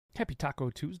Happy Taco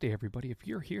Tuesday, everybody. If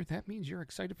you're here, that means you're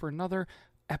excited for another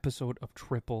episode of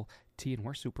Triple T, and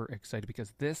we're super excited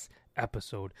because this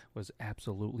episode was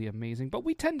absolutely amazing, but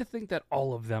we tend to think that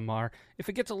all of them are. If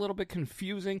it gets a little bit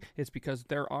confusing, it's because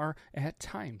there are at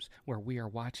times where we are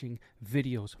watching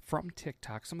videos from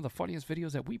TikTok, some of the funniest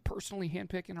videos that we personally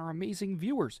handpick and our amazing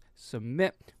viewers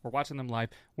submit. We're watching them live,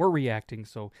 we're reacting,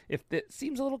 so if it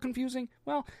seems a little confusing,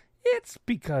 well, it's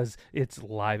because it's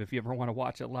live. If you ever want to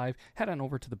watch it live, head on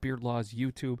over to the Beard Laws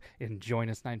YouTube and join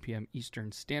us 9 p.m.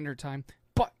 Eastern Standard Time.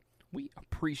 But we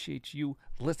appreciate you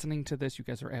listening to this. You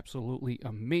guys are absolutely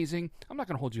amazing. I'm not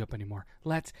going to hold you up anymore.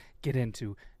 Let's get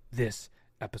into this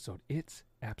episode. It's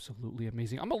absolutely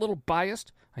amazing. I'm a little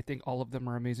biased. I think all of them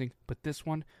are amazing. But this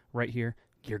one right here,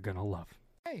 you're going to love.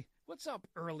 Hey, what's up,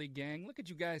 early gang? Look at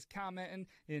you guys commenting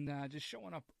and just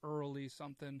showing up early,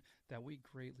 something that we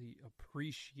greatly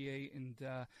appreciate. And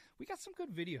we got some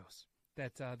good videos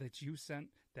that you sent,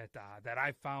 that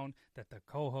I found, that the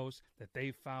co-hosts, that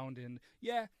they found. And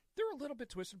yeah, they're a little bit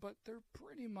twisted, but they're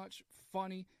pretty much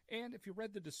funny. And if you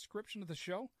read the description of the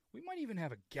show, we might even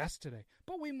have a guest today,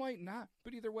 but we might not.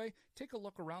 But either way, take a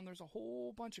look around. There's a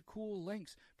whole bunch of cool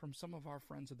links from some of our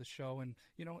friends of the show. And,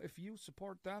 you know, if you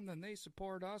support them, then they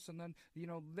support us. And then, you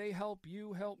know, they help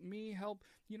you, help me, help,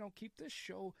 you know, keep this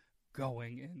show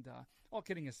going. And all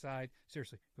kidding aside,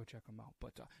 seriously, go check them out.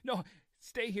 But no,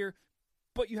 stay here.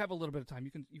 But you have a little bit of time.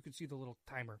 You can see the little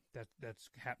timer that's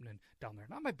happening down there.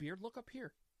 Not my beard. Look up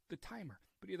here, the timer.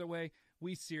 But either way,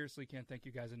 we seriously can't thank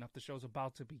you guys enough. The show's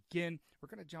about to begin. We're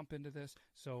going to jump into this,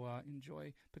 so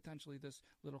enjoy potentially this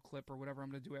little clip or whatever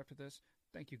I'm going to do after this.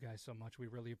 Thank you guys so much. We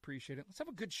really appreciate it. Let's have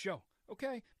a good show,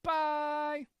 okay?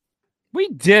 Bye! We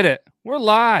did it. We're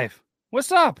live.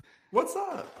 What's up? What's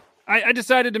up? I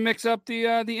decided to mix up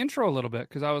the intro a little bit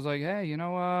because I was like, hey, you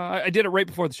know, I did it right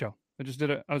before the show. I just did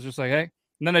it. I was just like, hey.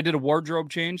 And then I did a wardrobe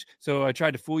change, so I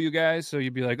tried to fool you guys. So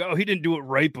you'd be like, "Oh, he didn't do it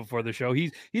right before the show.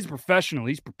 He's professional.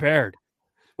 He's prepared."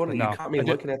 Well, no, you caught me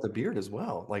looking at the beard as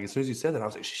well. Like as soon as you said that, I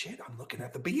was like, "Shit, I'm looking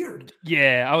at the beard."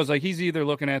 Yeah, I was like, he's either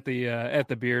looking at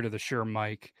the beard or the Shure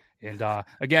mic. And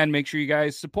again, make sure you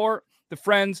guys support the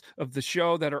friends of the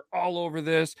show that are all over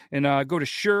this, and go to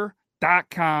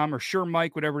Shure.com or Shure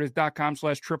mic, whatever it is,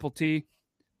 .com/triple T.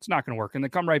 It's not going to work. And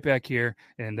then come right back here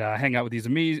and hang out with these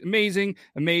amazing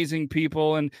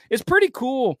people. And it's pretty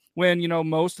cool when, you know,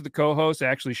 most of the co-hosts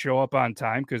actually show up on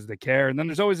time because they care. And then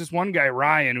there's always this one guy,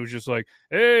 Ryan, who's just like,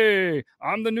 hey,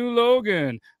 I'm the new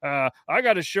Logan. I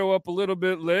got to show up a little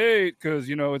bit late because,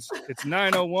 you know, it's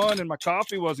 9:01 and my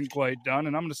coffee wasn't quite done.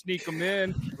 And I'm going to sneak them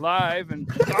in live.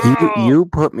 And you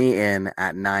put me in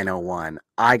at 9:01.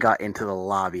 I got into the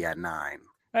lobby at 9.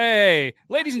 Hey,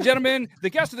 ladies and gentlemen, the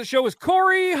guest of the show is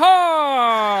Tori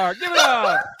Hart. Give it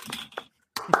up.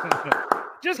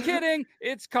 Just kidding.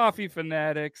 It's Coffee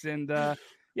Fanatics. And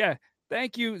yeah,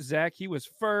 thank you, Zach. He was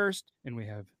first. And we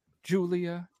have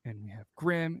Julia, and we have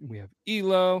Grim, and we have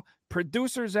Elo.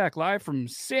 Producer Zach, live from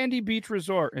Sandy Beach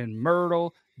Resort in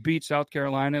Myrtle Beach, South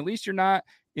Carolina. At least you're not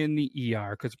in the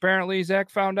ER, because apparently Zach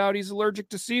found out he's allergic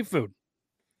to seafood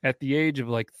at the age of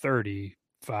like 35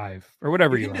 or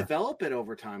whatever you can are. Develop it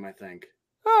over time, I think.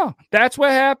 Oh, that's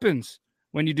what happens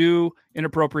when you do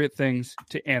inappropriate things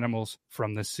to animals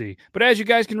from the sea. But as you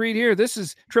guys can read here, this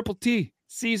is Triple T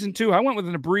Season 2. I went with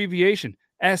an abbreviation.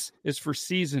 S is for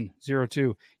Season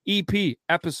 02. EP,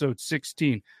 Episode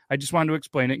 16. I just wanted to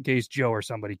explain it in case Joe or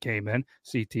somebody came in.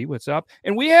 CT, what's up?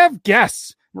 And we have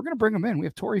guests. We're going to bring them in. We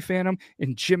have Tori Phantom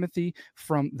and Jimothy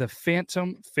from the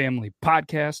Phantom Family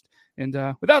Podcast. And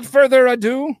without further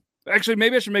ado, actually,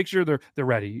 maybe I should make sure they're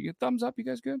ready. You get thumbs up? You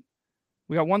guys good?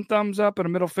 We got one thumbs up and a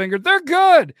middle finger. They're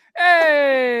good.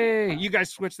 Hey, you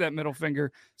guys switch that middle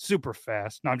finger super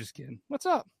fast. No, I'm just kidding. What's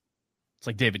up? It's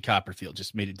like David Copperfield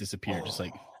just made it disappear. Just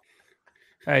like,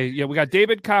 hey, yeah, we got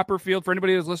David Copperfield for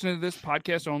anybody that's listening to this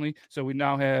podcast only. So we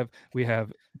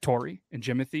have Tori and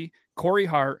Jimothy, Corey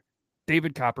Hart,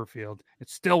 David Copperfield.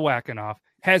 It's still whacking off.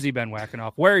 Has he been whacking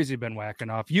off? Where has he been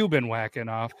whacking off? You've been whacking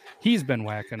off. He's been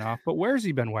whacking off. But where's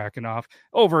he been whacking off?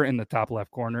 Over in the top left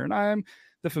corner. And I'm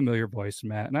the familiar voice,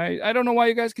 Matt. And I don't know why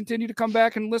you guys continue to come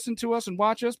back and listen to us and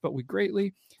watch us, but we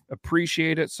greatly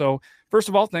appreciate it. So first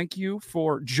of all, thank you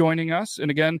for joining us. And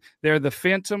again, they're the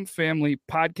Phantom Family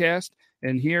Podcast.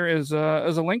 And here is a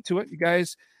link to it. You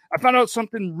guys, I found out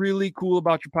something really cool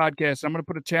about your podcast. I'm going to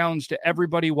put a challenge to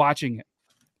everybody watching it.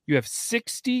 You have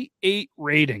 68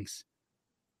 ratings.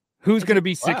 Who's going to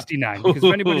be 69? Because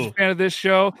if anybody's a fan of this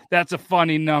show, that's a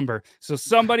funny number. So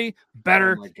somebody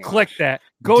better click that.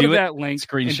 Go to that link.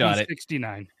 Screenshot it.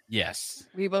 69. Yes.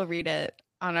 We will read it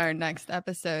on our next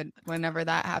episode whenever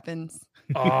that happens.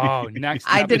 Oh, next.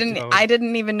 I episode.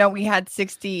 didn't even know we had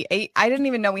 68. I didn't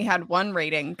even know we had one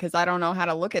rating because I don't know how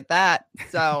to look at that.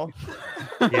 So,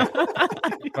 Yeah.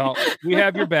 Well, we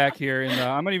have your back here, and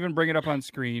I'm gonna even bring it up on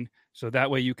screen so that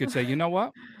way you could say, you know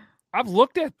what, I've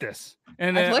looked at this,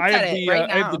 and I've looked I have at it the right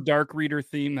I have the now. dark reader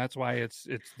theme. That's why it's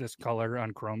this color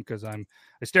on Chrome, because I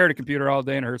stare at a computer all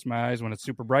day and it hurts my eyes when it's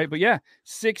super bright. But yeah,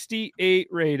 68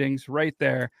 ratings right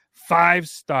there, 5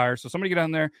 stars. So somebody get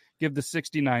on there, give the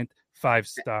 69th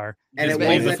 5-star. And Just it leave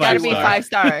won't the let it's got to you, be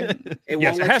 5-star. It Yes, won't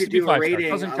it let has you to be do a 5-star. rating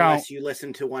Doesn't unless count. you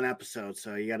listen to one episode.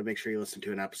 So you got to make sure you listen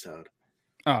to an episode.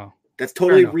 Oh, That's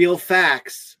totally enough. real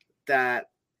facts that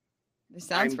It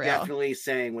sounds I'm real. definitely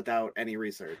saying without any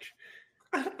research.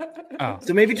 oh.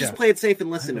 So maybe just Yeah. play it safe and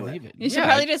I listen to believe it. it. You should Yeah,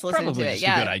 probably it's just listen to probably it. just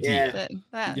Yeah. a good idea.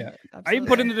 That- Yeah. I even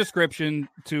put in the absolutely. description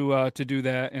to do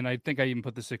that, and I think I even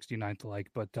put the 69th like.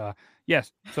 But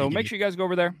yes, so make sure you guys go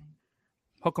over there,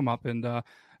 hook them up, and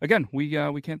again,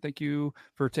 we can't thank you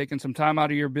for taking some time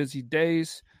out of your busy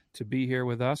days to be here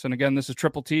with us. And again, this is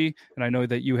Triple T, and I know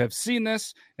that you have seen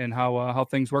this and how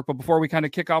things work. But before we kind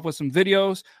of kick off with some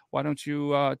videos, why don't you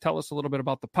tell us a little bit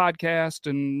about the podcast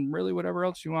and really whatever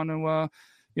else you want to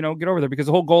get over there, because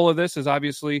the whole goal of this is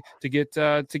obviously to get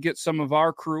some of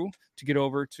our crew to get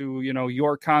over to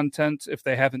your content if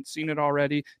they haven't seen it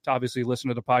already, to obviously listen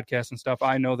to the podcast and stuff.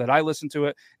 I know that I listen to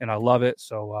it and I love it,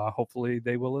 so hopefully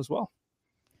they will as well.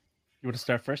 You want to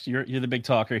start first? You're the big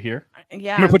talker here.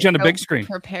 Yeah, I'm gonna put you on the so big screen.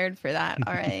 Prepared for that.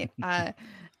 All right.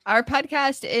 Our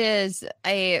podcast is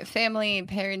a family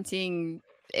parenting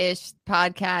ish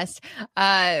podcast.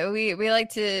 We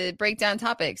like to break down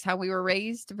topics, how we were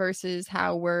raised versus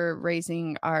how we're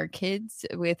raising our kids,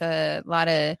 with a lot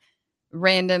of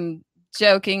random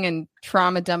joking and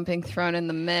trauma dumping thrown in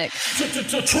the mix.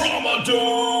 Trauma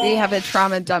dump. We have a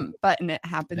trauma dump button. It That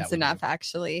happens would enough, do.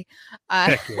 actually.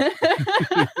 Heck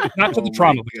Not to the Oh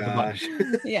trauma, my but to the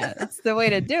button. gosh. Yeah, that's the way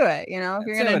to do it. If you're That's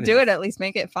gonna how it do is. it, at least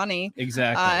make it funny.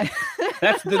 Exactly.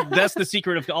 That's the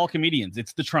secret of all comedians.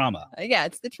 It's the trauma. Yeah,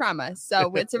 it's the trauma.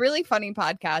 So it's a really funny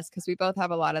podcast because we both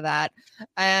have a lot of that,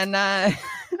 and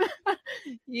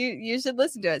you should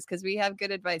listen to us because we have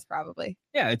good advice, probably.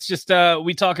 Yeah, it's just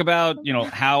we talk about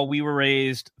how we were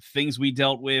raised, things we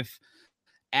dealt with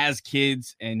as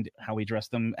kids, and how we address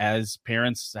them as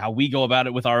parents, how we go about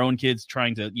it with our own kids,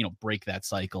 trying to break that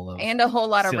cycle of And a whole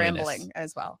lot of silliness. rambling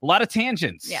as well. A lot of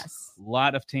tangents. Yes. A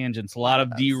lot of tangents, a lot of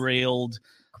those. derailed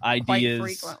Quite ideas.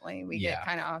 frequently, we get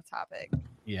kind of off topic.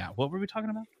 Yeah. What were we talking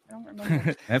about? I don't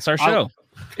remember. That's our show.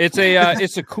 It's I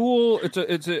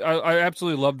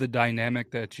absolutely love the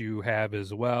dynamic that you have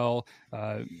as well.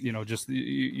 Just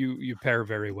you pair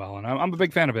very well, and I'm a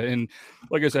big fan of it. And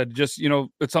like I said, just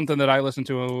it's something that I listen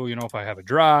to. If I have a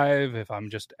drive, if I'm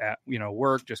just at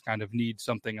work, just kind of need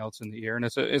something else in the ear, and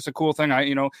it's a cool thing.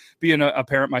 I being a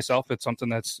parent myself, it's something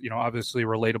that's obviously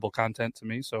relatable content to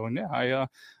me. So and yeah,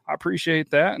 I appreciate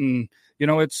that. And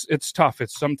it's tough.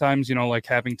 It's sometimes like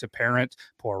having to parent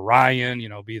poor Ryan,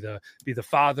 be the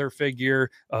father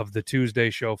figure of the Tuesday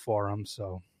show for him.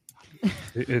 So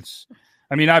it's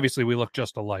obviously we look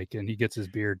just alike, and he gets his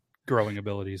beard growing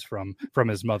abilities from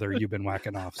his mother. You've been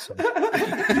whacking off. So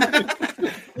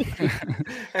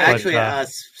Actually,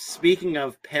 speaking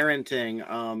of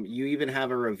parenting, you even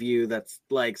have a review that's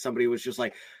like somebody was just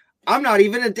like, I'm not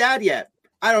even a dad yet.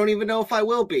 I don't even know if I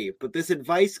will be, but this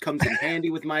advice comes in handy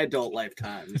with my adult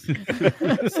lifetimes.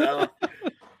 So,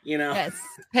 Yes,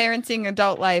 parenting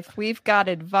adult life. We've got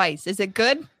advice. Is it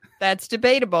good? That's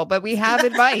debatable, but we have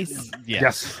advice.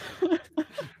 yes.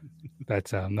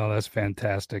 That's that's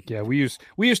fantastic. Yeah, we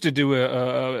used to do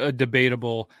a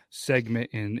debatable segment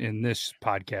in this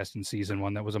podcast in season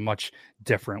 1 that was a much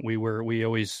different. We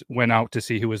always went out to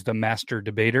see who was the master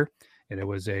debater, and it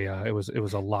was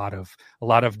a lot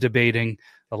of debating,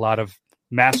 a lot of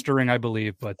mastering, I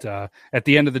believe. But at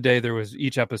the end of the day,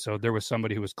 each episode there was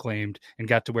somebody who was claimed and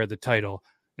got to wear the title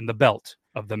and the belt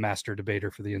of the master debater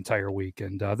for the entire week,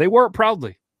 and they wore it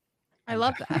proudly. I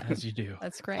love that. As you do.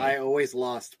 That's great. I always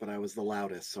lost, but I was the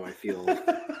loudest, so I feel.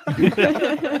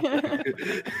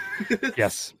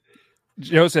 Yes.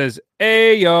 Joe says,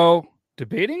 "Ayo,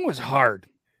 debating was hard.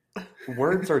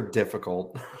 Words are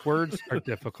difficult. Words are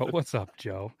difficult." What's up,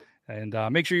 Joe? And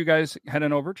make sure you guys head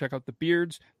on over, check out the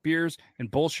Beards, Beers, and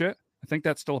Bullshit. I think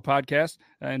that's still a podcast,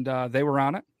 and they were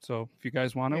on it. So if you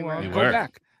guys want to They go were.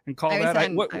 back and call I was that, on- I I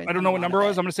was don't on know a what lot number of it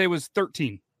was. it. I'm going to say it was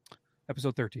 13,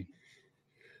 episode 13.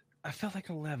 I felt like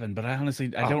 11, but I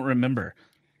honestly I don't remember.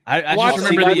 I Watch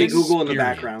just remember the Google in the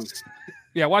experience. background.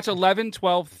 Yeah, watch 11,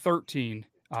 12, 13,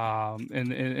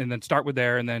 and then start with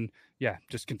there, and then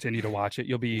just continue to watch it.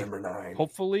 You'll be Number 9.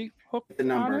 hopefully hooked The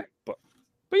number. on it. But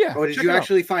But yeah. Oh, did you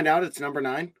actually find out it's number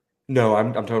 9? No,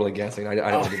 I'm totally guessing. I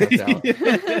don't want to get left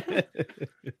out.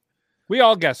 We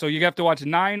all guess. So you have to watch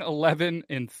 9, 11,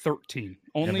 and 13.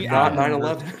 Only not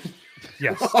 9/11.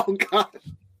 Yes. Oh God.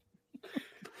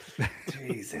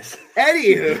 Jesus.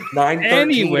 Anywho. 9, 13,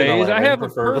 Anyways, 11, I have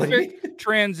preferably. a perfect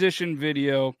transition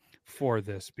video for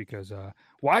this because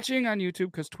watching on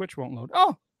YouTube because Twitch won't load.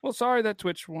 Oh, well, sorry that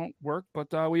Twitch won't work, but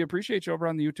we appreciate you over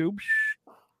on the YouTube.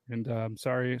 And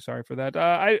sorry for that.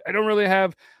 I don't really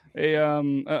have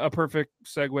a perfect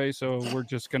segue, so we're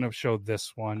just gonna show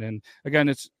this one. And again,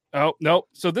 it's no.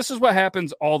 So this is what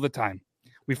happens all the time.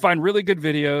 We find really good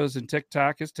videos, and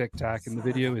TikTok is TikTok, and the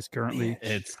video is currently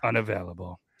it's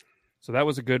unavailable. So that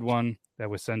was a good one that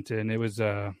was sent in. It was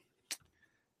I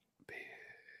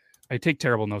take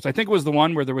terrible notes. I think it was the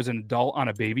one where there was an adult on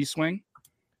a baby swing,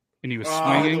 and he was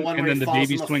swinging, and then the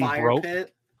baby swing broke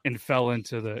and fell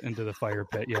into the fire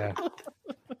pit. Yeah.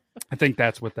 I think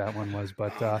that's what that one was.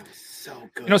 But so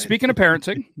good. You know, speaking of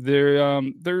parenting,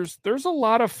 there's a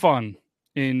lot of fun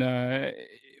in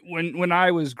when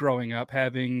I was growing up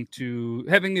having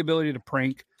the ability to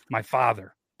prank my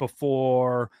father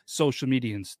before social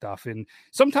media and stuff. And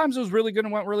sometimes it was really good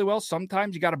and went really well.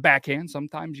 Sometimes you got a backhand,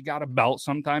 sometimes you got a belt,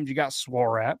 sometimes you got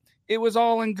swore at. It was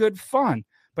all in good fun.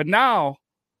 But now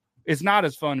it's not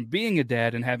as fun being a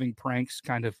dad and having pranks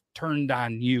kind of turned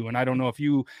on you. And I don't know if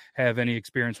you have any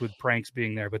experience with pranks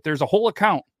being there, but there's a whole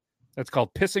account that's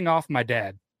called Pissing Off My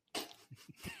Dad.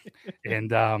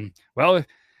 And, well,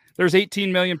 there's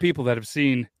 18 million people that have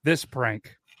seen this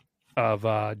prank of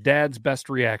Dad's Best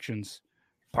Reactions,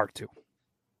 Part 2.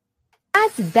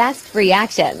 Dad's Best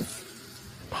Reactions,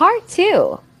 Part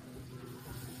 2.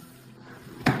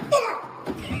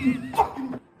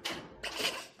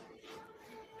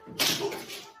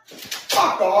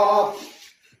 Fuck off!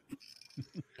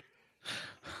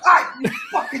 You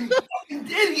fucking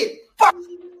idiot! Fuck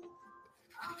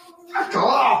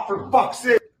off, for fuck's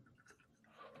sake!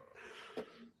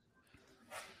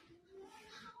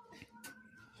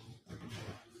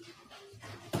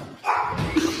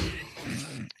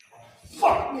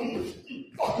 Fuck me, you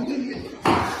fucking idiot!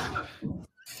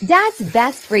 Dad's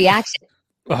Best Reaction.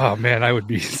 Oh man, I would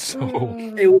be so.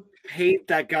 It was paint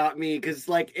that got me because,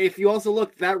 like, if you also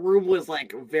look, that room was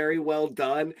like very well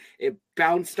done. It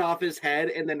bounced off his head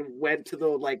and then went to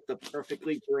the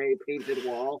perfectly gray painted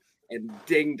wall and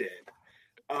dinged it.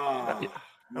 I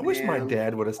wish my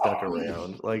dad would have stuck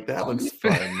around. Like, that looks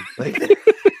fun. Like,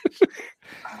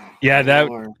 yeah,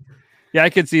 I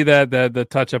could see that the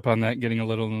touch up on that getting a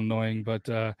little annoying, but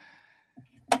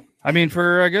I mean,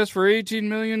 for 18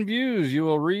 million views, you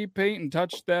will repaint and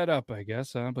touch that up, I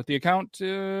guess. But the account,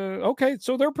 okay,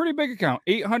 so they're a pretty big account,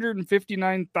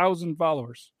 859,000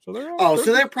 followers. So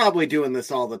so they're probably doing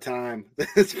this all the time.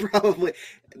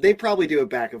 They probably do it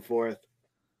back and forth.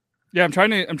 Yeah, I'm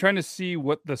trying to see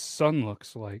what the sun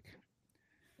looks like.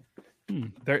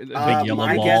 Big yellow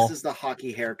my ball. guess is the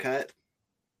hockey haircut,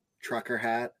 trucker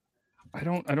hat. I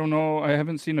don't know. I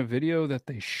haven't seen a video that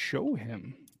they show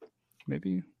him.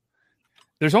 Maybe.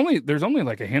 There's only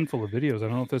like a handful of videos. I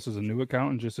don't know if this is a new account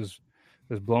and just is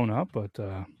blown up, but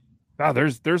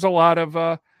there's a lot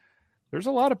of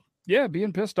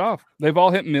being pissed off. They've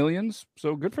all hit millions,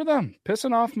 so good for them.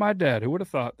 Pissing off my dad. Who would have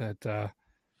thought that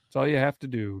that's all you have to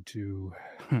do to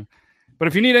But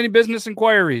if you need any business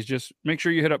inquiries, just make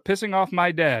sure you hit up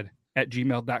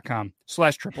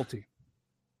pissingoffmydad@gmail.com/TTT.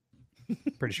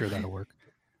 Pretty sure that'll work.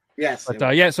 Yes. But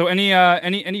so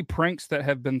any pranks that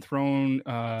have been thrown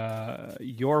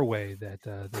your way that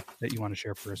you want to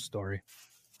share for a story?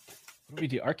 What do we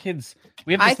do? Our kids,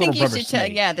 we have this I think little you rubber should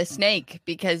snake. the snake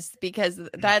because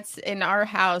that's in our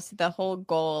house. The whole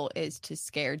goal is to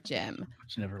scare Jim.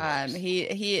 Which never works.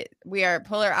 We are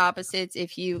polar opposites.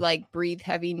 If you like breathe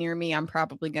heavy near me, I'm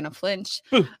probably gonna flinch.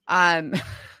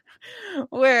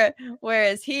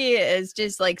 Whereas he is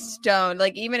just like stone,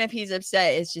 like even if he's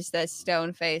upset, it's just that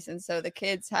stone face. And so the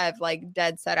kids have like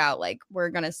dead set out, like, we're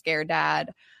gonna scare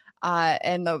Dad.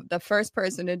 And the first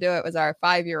person to do it was our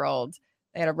 5-year-old.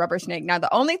 They had a rubber snake. Now,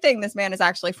 the only thing this man is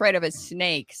actually afraid of is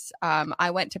snakes.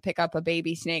 I went to pick up a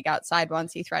baby snake outside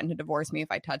once. He threatened to divorce me if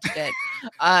I touched it.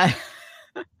 I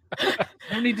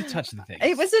don't need to touch the thing.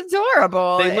 It was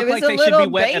adorable. They look it was like a they little should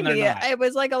be wet and baby. they're not. It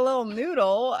was like a little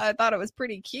noodle. I thought it was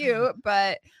pretty cute,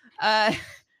 but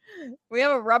we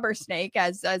have a rubber snake,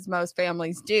 as most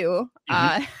families do.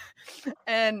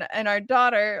 And our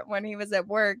daughter, when he was at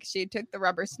work, she took the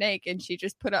rubber snake and she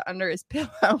just put it under his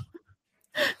pillow.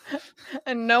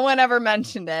 And no one ever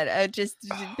mentioned it. Just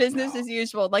business as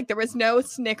usual. Like, there was no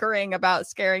snickering about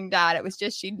scaring Dad. It was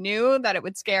just she knew that it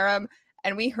would scare him,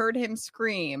 and we heard him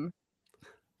scream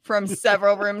from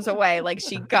several rooms away. Like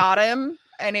she got him,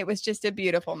 and it was just a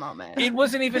beautiful moment. It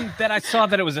wasn't even that I saw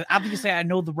that it was obviously I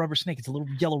know the rubber snake. It's a little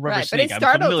yellow rubber Right, but snake. it I'm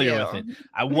startled familiar you. with it.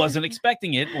 I wasn't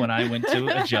expecting it when I went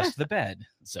to adjust the bed.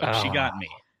 So she got me.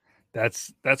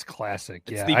 That's classic.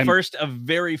 It's Yeah, the first of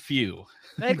very few.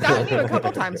 They've gotten you a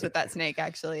couple times with that snake,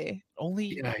 actually.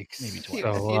 Only Yikes. maybe twice.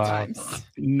 A few times.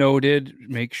 Noted.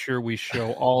 Make sure we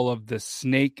show all of the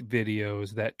snake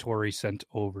videos that Tori sent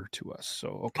over to us.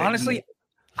 So okay. Honestly,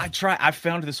 I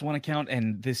found this one account,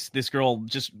 and this girl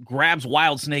just grabs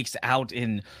wild snakes out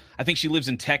in, I think she lives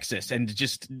in Texas, and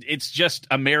it's just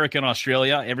America and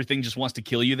Australia. Everything just wants to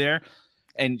kill you there.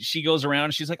 And she goes around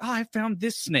and she's like, oh, I found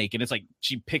this snake. And it's like,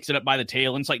 she picks it up by the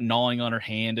tail and it's like gnawing on her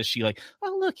hand as she like,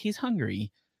 oh, look, he's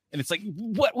hungry. And it's like,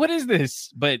 what is this?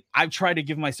 But I've tried to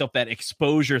give myself that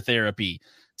exposure therapy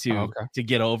to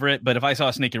get over it. But if I saw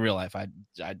a snake in real life, I'd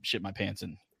shit my pants.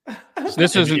 And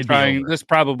this isn't trying. This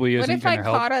probably isn't. What if going I to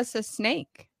help. caught us a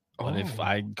snake? What if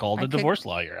I called a divorce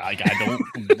lawyer? I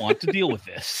don't want to deal with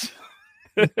this.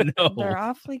 No. They're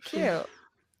awfully cute.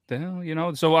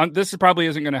 Well, so this probably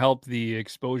isn't going to help the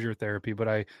exposure therapy, but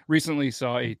I recently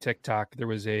saw a TikTok. There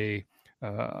was a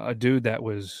dude that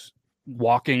was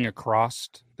walking across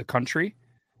the country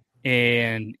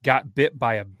and got bit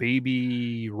by a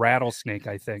baby rattlesnake,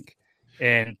 I think,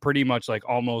 and pretty much like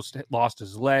almost lost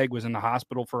his leg, was in the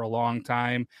hospital for a long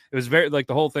time. It was very like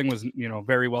the whole thing was,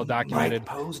 very well documented.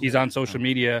 He's on social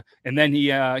media, and then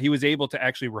he was able to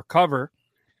actually recover,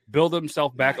 build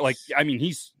himself back. Nice.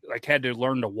 He's like had to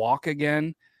learn to walk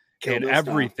again and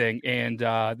everything. And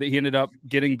he ended up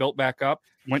getting built back up,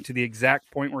 went to the exact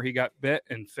point where he got bit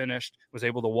and finished, was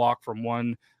able to walk from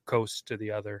one coast to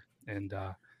the other. And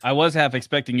I was half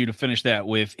expecting you to finish that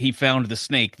with, he found the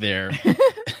snake there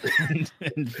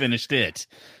and finished it.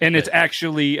 And it's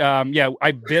actually,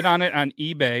 I bid on it on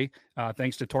eBay.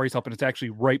 Thanks to Tori's help, and it's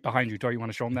actually right behind you. Tori, you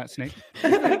want to show him that snake?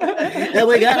 And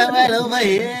we got it right over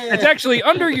here. It's actually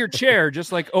under your chair,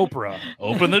 just like Oprah.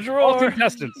 Open the drawer. All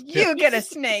contestants. You get a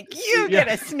snake. You get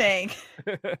a snake.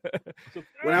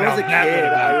 When I was a kid,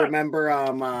 I remember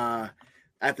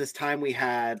at this time we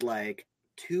had like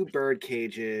 2 bird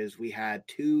cages, we had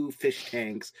 2 fish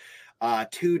tanks,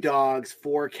 2 dogs,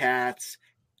 4 cats,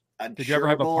 Did you ever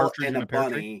have a partridge and in a a pear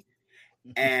tree? bunny.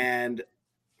 And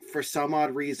for some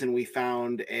odd reason, we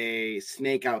found a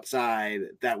snake outside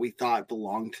that we thought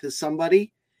belonged to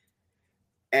somebody.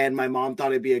 And my mom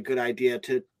thought it'd be a good idea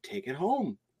to take it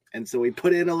home. And so we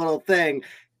put in a little thing,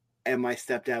 and my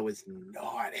stepdad was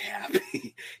not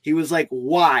happy. He was like,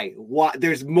 why? Why?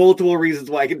 There's multiple reasons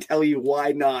why. I can tell you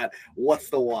why not. What's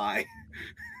the why?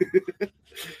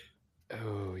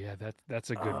 Oh, yeah, that's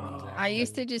a good one. Zach. I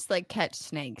used to just like catch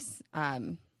snakes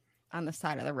on the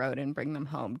side of the road and bring them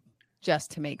home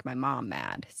just to make my mom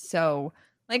mad. So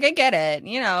like, I get it.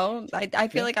 I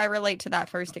feel like I relate to that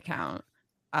first account.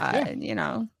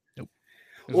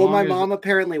 Well, my mom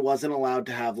apparently wasn't allowed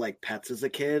to have like pets as a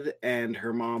kid, and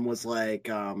her mom was like,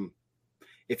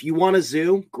 if you want a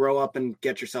zoo, grow up and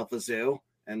get yourself a zoo.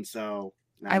 And so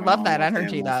I love that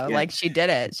energy though. Yeah. Like she did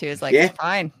it. She was like, it's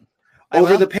fine.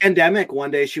 Over the pandemic,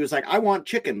 one day she was like, I want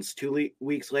chickens. 2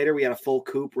 weeks later, we had a full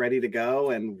coop ready to go,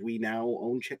 and we now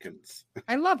own chickens.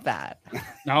 I love that.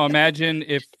 Now imagine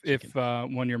if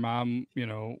when your mom,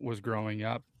 was growing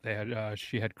up,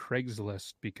 she had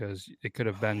Craigslist, because it could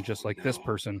have been just like this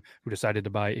person who decided to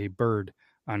buy a bird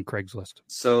on Craigslist.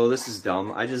 So this is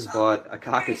dumb. I just bought a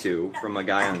cockatoo from a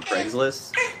guy on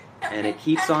Craigslist, and it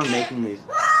keeps on making these.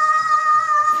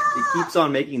 It keeps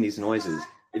on making these noises.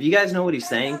 If you guys know what he's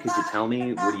saying, could you tell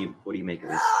me what do you make of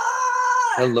this?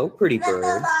 Hello, pretty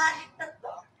bird.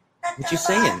 What you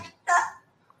saying?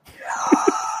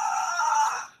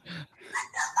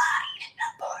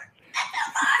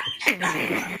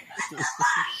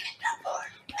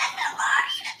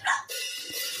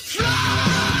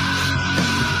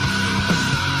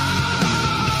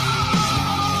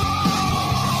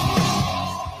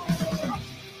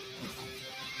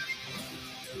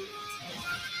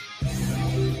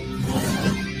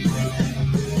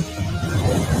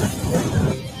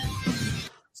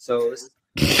 So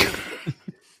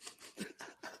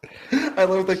I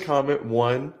love the comment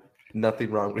 1,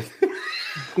 nothing wrong with it.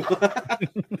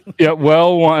 Yeah,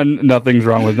 well, 1, nothing's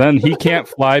wrong with them. He can't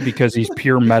fly because he's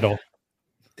pure metal.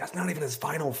 That's not even his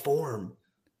final form.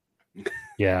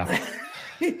 Yeah.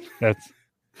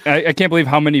 I can't believe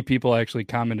how many people actually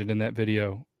commented in that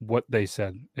video what they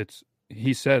said.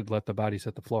 He said, let the bodies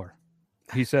hit the floor.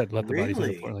 He said, let the bodies hit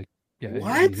the floor. Like, yeah.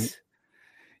 What?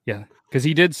 Yeah, because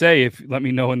he did say, let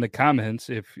me know in the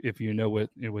comments if you know what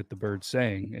the bird's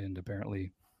saying, and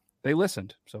apparently they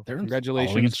listened. So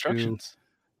congratulations to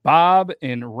Bob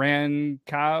and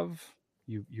Rankov.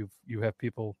 You have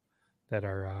people that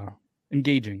are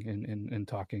engaging in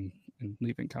talking and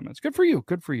leaving comments. Good for you.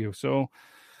 Good for you. So,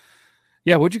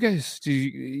 yeah, what'd you guys do?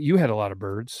 You had a lot of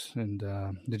birds, and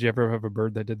did you ever have a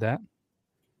bird that did that?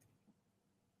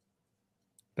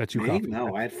 That's you. Coffee.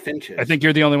 No, I had finches. I think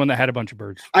you're the only one that had a bunch of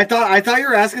birds. I thought you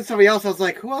were asking somebody else. I was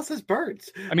like, who else has birds?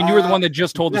 I mean, you were the one that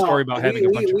just told the story about having a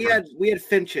bunch of birds. We had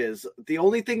finches. The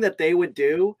only thing that they would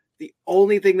do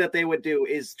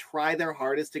is try their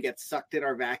hardest to get sucked in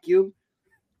our vacuum.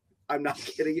 I'm not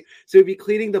kidding you. So we'd be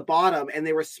cleaning the bottom, and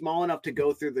they were small enough to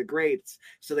go through the grates.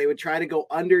 So they would try to go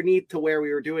underneath to where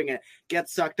we were doing it, get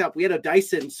sucked up. We had a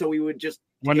Dyson, so we would just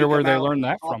wonder where they learned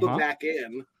that from, huh? Back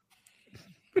in.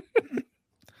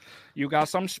 You got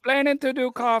some splaining to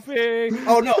do, Coffee.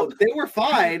 Oh no, they were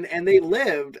fine and they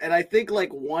lived. And I think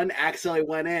like one accidentally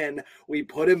went in. We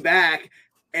put him back,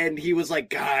 and he was like,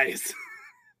 "Guys,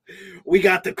 we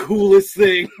got the coolest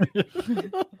thing."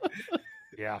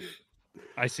 Yeah,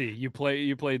 I see. You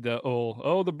played the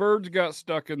the birds got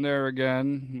stuck in there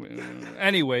again.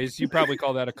 Anyways, you probably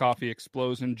call that a coffee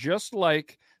explosion, just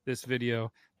like this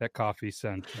video that Coffee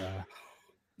sent.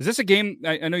 Is this a game?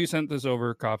 I know you sent this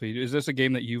over, Coffee. Is this a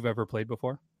game that you've ever played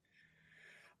before?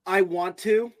 I want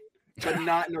to, but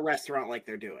not in a restaurant like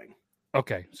they're doing.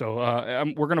 Okay, so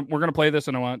we're gonna play this,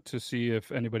 and I want to see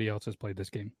if anybody else has played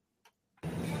this game.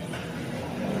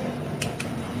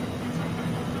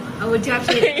 Oh, would you have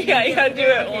to? Yeah, you gotta do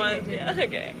it once. Yeah,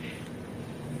 okay.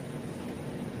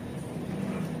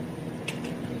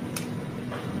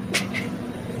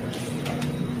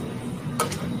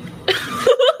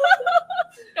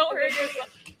 Don't hurt yourself.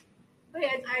 Wait,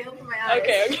 I open my eyes.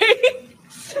 Okay.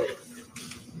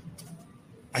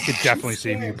 I could definitely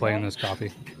see you playing this,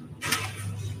 Coffee.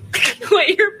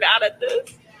 Wait, you're bad at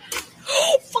this.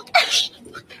 Oh, fuck.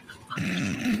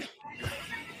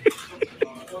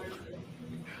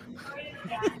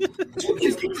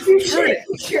 Turn it.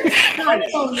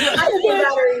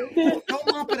 Don't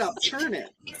mop it up. Turn it.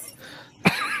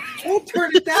 Don't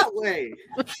turn it that way.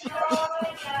 Can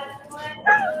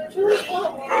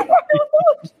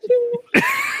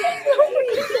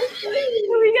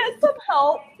we get some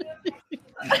help?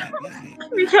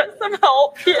 We get some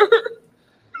help here.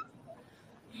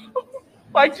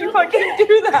 Why'd you fucking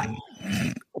do that?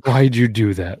 Why'd you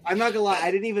do that? I'm not gonna lie, I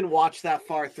didn't even watch that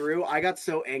far through. I got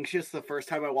so anxious the first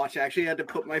time I watched it. I actually had to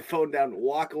put my phone down and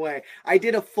walk away. I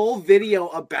did a full video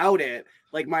about it,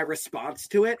 like my response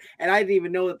to it, and I didn't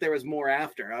even know that there was more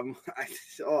after. How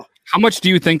much do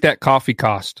you think that coffee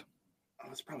cost? Oh,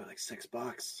 it's probably like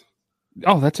 $6.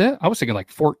 Oh, that's it? I was thinking like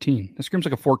 14. This screams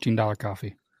like a $14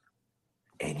 coffee.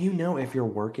 And if you're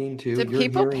working too, do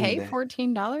people pay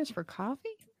 $14 for coffee?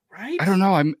 Right? I don't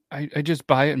know. I just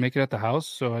buy it and make it at the house,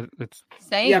 so it's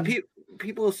same. Yeah,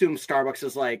 people assume Starbucks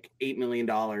is like $8 million,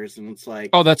 and it's like,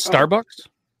 oh, that's Starbucks?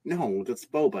 No, that's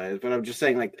boba. But I'm just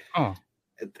saying, like, oh,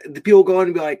 the people go in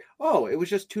and be like, oh, it was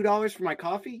just $2 for my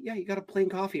coffee. Yeah, you got a plain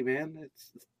coffee, man.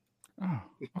 Oh,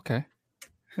 okay.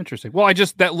 Interesting. Well,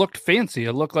 that looked fancy.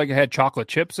 It looked like it had chocolate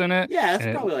chips in it. Yeah, it's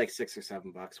probably like $6 or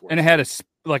 $7 worth. And it had a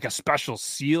special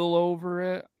seal over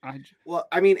it. Well,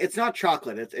 I mean, it's not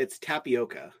chocolate. It's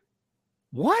tapioca.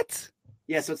 What?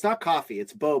 Yeah, so it's not coffee.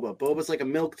 It's boba. Boba's like a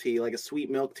milk tea, like a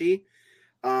sweet milk tea.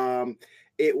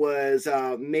 It was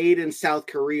made in South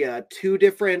Korea. Two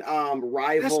different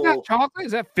rival. That's not chocolate.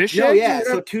 Is that fish? No, yeah.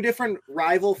 So two different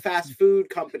rival fast food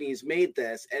companies made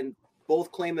this, and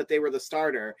both claim that they were the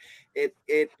starter. It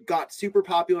got super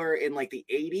popular in like the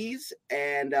 80s,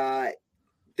 and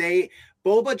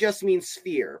boba just means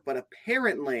sphere, but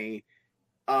apparently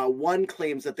one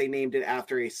claims that they named it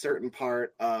after a certain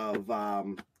part of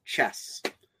chess.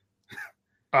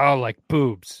 Oh, like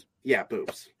boobs. Yeah,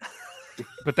 boobs.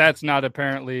 But that's not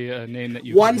apparently a name that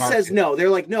you. One says no. They're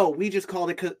like, no, we just called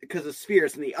it because of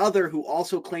spheres. And the other, who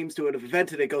also claims to have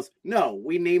invented it, goes, no,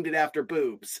 we named it after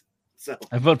boobs. So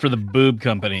I vote for the boob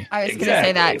company. I was going to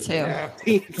say that too. Yeah.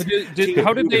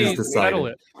 How did they settle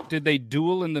it? Did they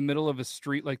duel in the middle of a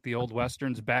street like the old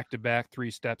westerns, back to back,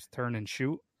 3 steps, turn and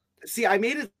shoot? See, I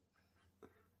made it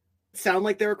sound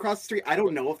like they're across the street. I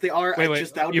don't know if they are.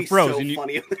 Wait, that would you be froze, so and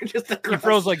funny if they're just across. You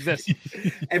froze like this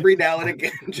every now and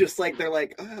again, just like they're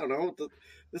like, I don't know.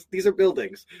 These are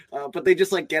buildings, but they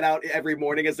just like get out every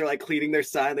morning as they're like cleaning their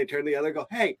sign. They turn to the other, go,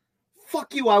 "Hey,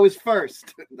 fuck you! I was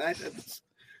first."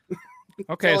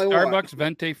 Okay, Starbucks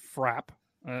Venti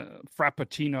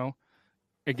Frappuccino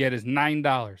again is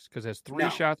 $9 because it has 3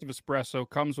 shots of espresso,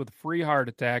 comes with a free heart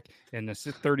attack, and a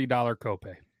 $30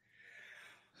 copay.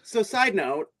 So, side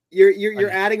note, you're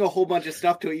adding a whole bunch of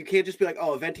stuff to it. You can't just be like,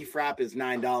 oh, a venti frap is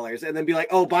 $9, and then be like,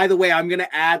 oh, by the way, I'm gonna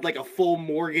add like a full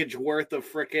mortgage worth of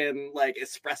freaking like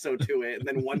espresso to it, and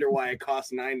then wonder why it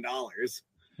costs $9.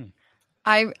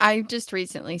 I just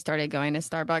recently started going to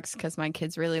Starbucks because my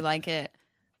kids really like it.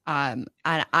 And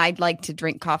I'd like to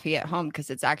drink coffee at home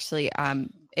because it's actually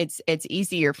it's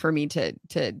easier for me to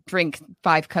drink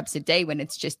 5 cups a day when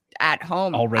it's just at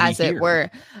home Already as here. it were.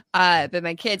 But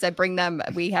my kids, I bring them.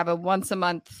 We have a once a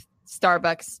month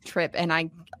Starbucks trip, and I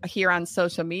hear on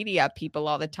social media people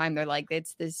all the time, they're like,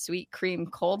 it's this sweet cream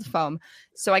cold foam.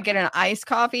 So I get an iced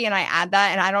coffee and I add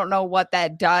that, and I don't know what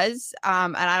that does,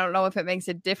 and I don't know if it makes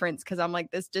a difference because I'm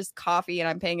like, this is just coffee and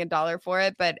I'm paying $1 for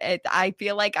it, but I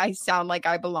feel like I sound like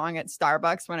I belong at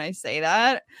Starbucks when I say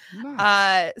that.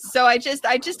 Nice. So I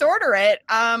just order it.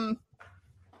 I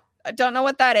don't know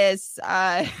what that is.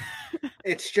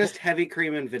 It's just heavy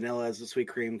cream and vanilla as a sweet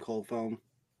cream cold foam.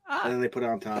 And then they put it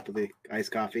on top of the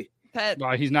iced coffee.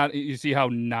 Well, he's not. You see how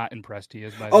not impressed he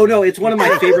is by. Oh no, it's one of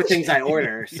my favorite things I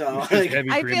order. So like,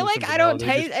 I feel like I don't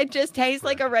taste. It just tastes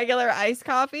like a regular iced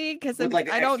coffee because like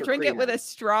I don't extra drink it with creamer. a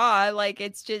straw. Like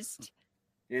it's just.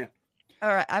 Yeah. All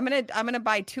right, I'm gonna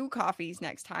buy 2 coffees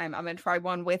next time. I'm gonna try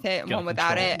one with it and Gotta one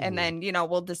without control. it, and then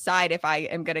we'll decide if I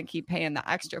am gonna keep paying the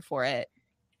extra for it.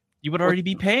 You would already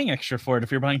be paying extra for it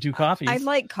if you're buying 2 coffees. I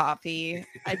like coffee.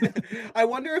 I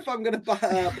wonder if I'm gonna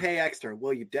pay extra.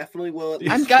 Well, you definitely will. At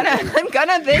least I'm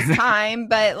gonna this time,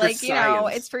 but For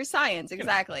science. it's for science,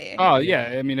 exactly. Oh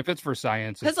yeah, I mean, if it's for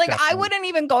science, Because it's like I definitely- wouldn't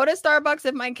even go to Starbucks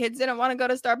if my kids didn't want to go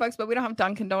to Starbucks, but we don't have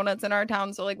Dunkin' Donuts in our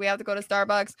town, so like we have to go to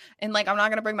Starbucks, and like I'm not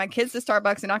gonna bring my kids to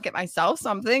Starbucks and not get myself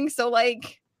something. So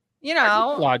like,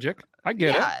 logic. I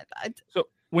get yeah, it. So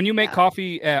when you make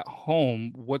coffee at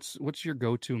home, what's your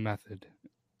go-to method?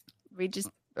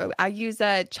 I use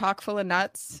a chock full of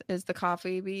nuts is the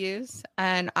coffee we use,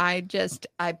 and I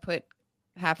put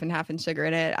half and half and sugar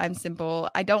in it. I'm simple.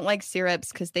 I don't like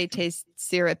syrups because they taste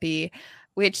syrupy,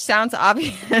 which sounds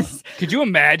obvious. Could you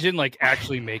imagine like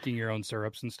actually making your own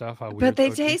syrups and stuff? How weird But they that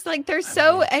would be? taste like they're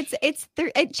so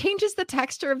it changes the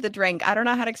texture of the drink. I don't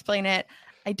know how to explain it.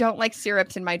 I don't like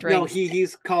syrups in my drink. No,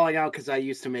 he's calling out because I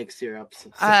used to make syrups. So.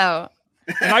 Oh.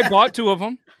 And I bought 2 of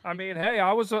them. I mean, hey,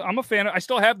 I'm a fan. I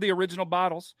still have the original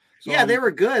bottles. So Yeah, they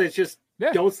were good. It's just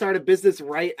don't start a business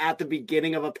right at the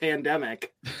beginning of a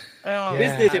pandemic. Oh,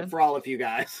 Business yeah. tip for all of you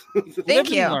guys. Thank Live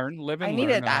you. and learn. Live and I learn.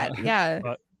 needed that. Yeah.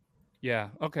 But, yeah.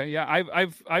 Okay. Yeah.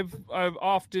 I've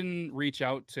often reach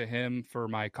out to him for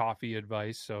my coffee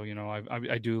advice. So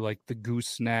I do like the goose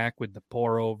snack with the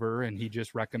pour over, and he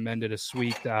just recommended a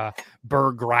sweet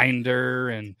burr grinder.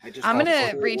 And I'm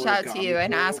gonna reach out to you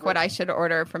and ask what I should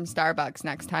order from Starbucks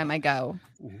next time I go.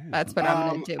 That's what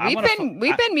I'm gonna do.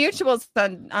 We've been mutuals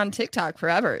on TikTok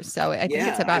forever, so I think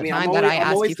it's about time that I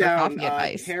ask you for coffee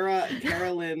advice.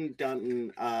 Carolyn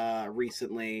Dunton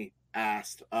recently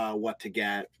asked what to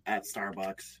get at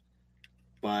Starbucks,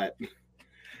 but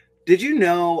did you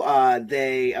know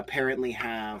they apparently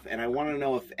have, and I want to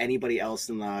know if anybody else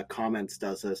in the comments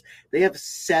does this, they have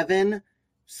 7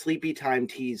 sleepy time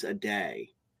teas a day,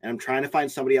 and I'm trying to find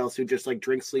somebody else who just like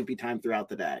drinks sleepy time throughout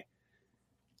the day.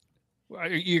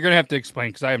 You're gonna have to explain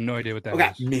because I have no idea what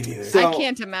that is. So, I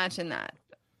can't imagine that.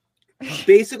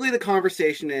 basically the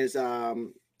conversation is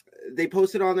they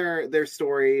posted on their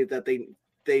story that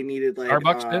they needed like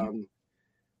Starbucks did?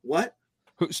 What?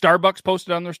 Starbucks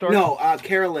posted on their story? No,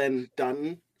 Carolyn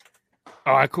Dunton.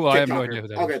 Oh, cool. I have no TikToker. idea who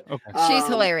that Okay. is. Okay. She's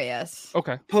hilarious.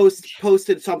 Okay.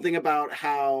 Posted something about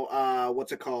how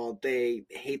what's it called? They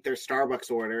hate their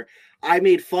Starbucks order. I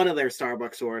made fun of their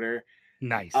Starbucks order.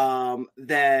 Nice.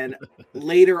 Then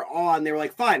later on, they were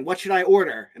like, "Fine, what should I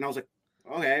order?" And I was like,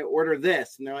 "Okay, order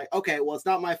this." And they're like, "Okay, well, it's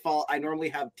not my fault. I normally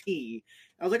have tea."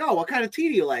 I was like, "Oh, what kind of tea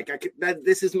do you like?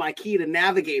 This is my key to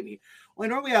navigate me." Well, I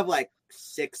normally have like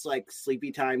 6 like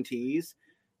sleepy time teas,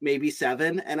 maybe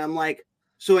 7, and I'm like,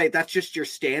 "So wait, that's just your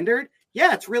standard?"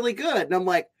 Yeah, it's really good. And I'm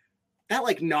like, that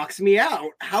like knocks me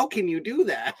out. How can you do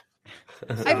that?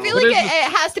 I feel like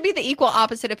it has to be the equal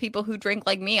opposite of people who drink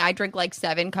like me. I drink like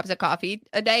 7 cups of coffee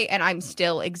a day and I'm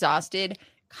still exhausted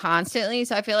constantly.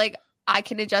 So I feel like I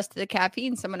can adjust to the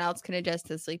caffeine. Someone else can adjust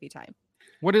to the sleepy time.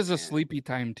 What is a sleepy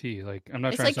time tea? Like, I'm not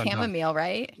It's trying like to sound dumb. chamomile,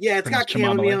 right? Yeah, it's got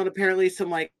chamomile and apparently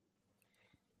some like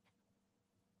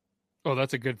Oh,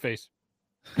 that's a good face.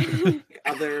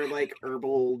 other like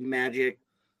herbal magic.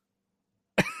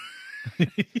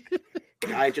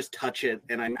 I just touch it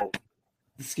and I know.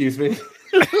 Excuse me.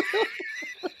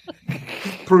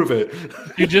 Prove it.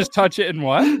 You just touch it and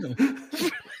what?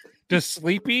 Does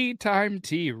sleepy time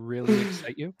tea really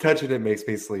excite you? Touching it makes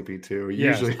me sleepy too.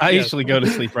 Yes. Usually, I usually go to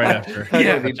sleep right after. I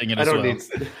touching don't it need. as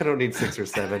well. I don't need 6 or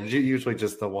 7. Usually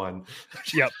just the one.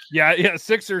 Yep. Yeah.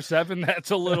 6 or 7.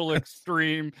 That's a little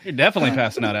extreme. You're definitely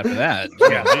passing out after that.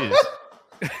 Yeah. Geez.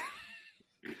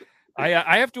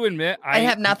 I have to admit, I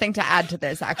have nothing to add to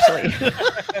this. Actually,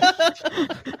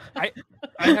 I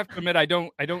have to admit, I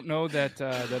don't know that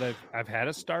I've had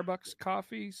a Starbucks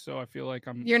coffee, so I feel like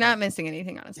you're not missing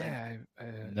anything, honestly. Yeah,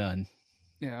 None.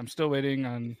 Yeah, I'm still waiting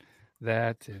on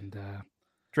that, and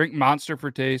drink Monster for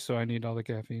taste, so I need all the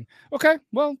caffeine. Okay,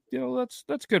 well,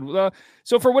 that's good.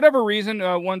 So for whatever reason,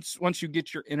 once you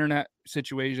get your internet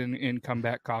situation in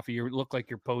Comeback Coffee, you look like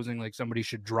you're posing like somebody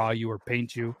should draw you or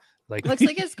paint you. Like looks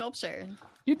like a sculpture.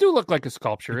 You do look like a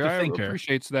sculpture. I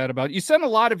appreciate that about you. Sent a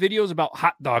lot of videos about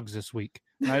hot dogs this week.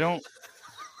 And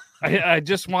I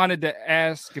just wanted to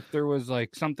ask if there was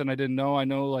like something I didn't know. I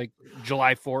know like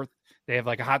July 4th, they have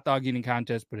like a hot dog eating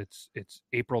contest, but it's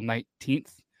April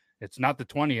 19th. It's not the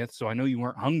 20th. So I know you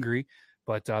weren't hungry,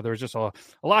 but there was just a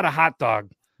lot of hot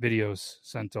dog videos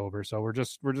sent over. So we're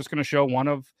just going to show one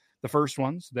of the first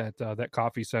ones that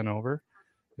Coffee sent over.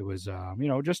 It was,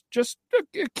 just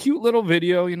a cute little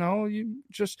video. You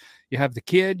have the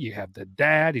kid, you have the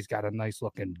dad. He's got a nice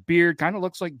looking beard. Kind of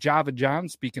looks like Java John.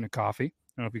 Speaking of coffee,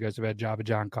 I don't know if you guys have had Java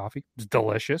John coffee. It's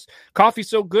delicious. Coffee's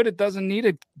so good it doesn't need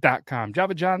a .com.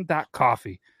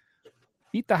 JavaJohn.coffee.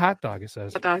 Eat the hot dog. It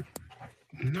says. Hot dog.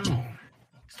 No.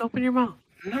 Just open your mouth.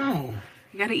 No.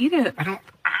 You gotta eat it. I don't.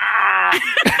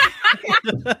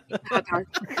 Hot dog.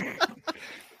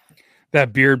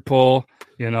 That beard pull.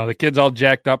 The kid's all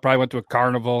jacked up, probably went to a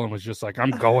carnival and was just like, I'm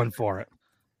going for it.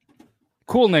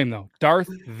 Cool name, though. Darth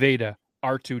Vader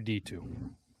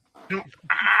R2-D2.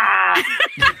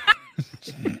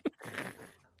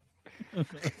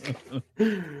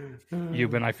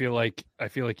 Euban, I feel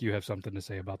like you have something to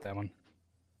say about that one.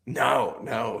 No,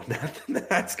 nothing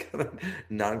that's gonna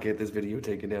not get this video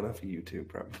taken down off of YouTube,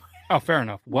 probably. Oh, fair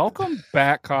enough. Welcome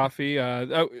back, Coffee. I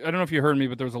don't know if you heard me,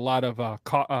 but there was a lot of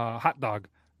hot dog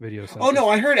videos. Oh no,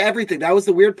 I heard everything. That was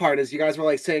the weird part, is you guys were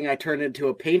like saying I turned into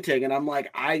a painting, and I'm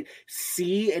like, I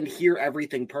see and hear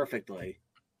everything perfectly.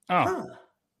 Oh,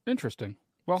 interesting.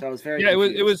 Well, so I was very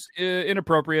it was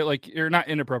inappropriate, or not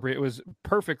inappropriate. It was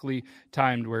perfectly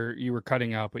timed where you were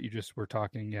cutting out, but you just were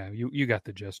talking. Yeah, you got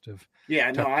the gist of.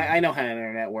 Yeah, no, I know how the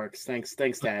internet works. Thanks,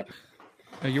 Dad.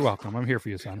 You're welcome. I'm here for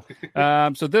you, son.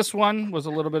 So this one was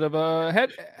a little bit of a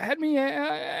had me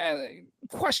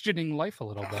questioning life a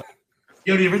little bit.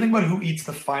 Yo, do you ever think about who eats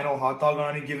the final hot dog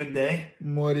on any given day?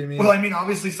 What do you mean? Well, I mean,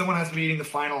 obviously someone has to be eating the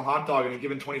final hot dog in a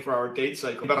given 24-hour date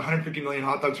cycle. About 150 million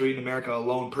hot dogs are eaten in America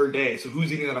alone per day. So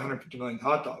who's eating that 150 million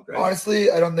hot dog, right? Honestly,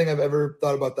 I don't think I've ever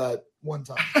thought about that one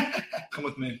time. Come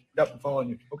with me. Yep, I'm following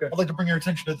you. Okay. I'd like to bring your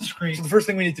attention to the screen. So the first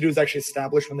thing we need to do is actually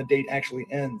establish when the date actually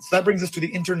ends. So that brings us to the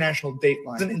international date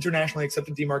line. It's an internationally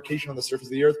accepted demarcation on the surface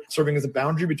of the earth, serving as a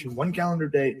boundary between one calendar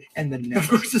day and the next. Of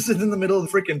course, this is in the middle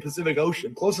of the freaking Pacific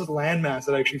Ocean. Closest landmass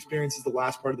that actually experiences the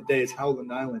last part of the day is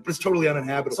Howland Island. But it's totally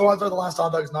uninhabitable. So odds are the last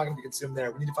hot dog is not going to be consumed there.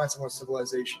 We need to find some more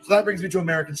civilization. So that brings me to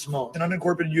American Samoa, an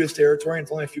unincorporated U.S. territory, and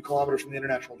it's only a few kilometers from the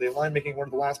international date line, making it one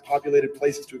of the last populated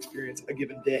places to experience a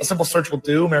given day. A simple search will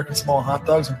do. American Samoa hot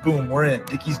dogs, and boom, we're in.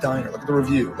 Dickie's Diner. Look at the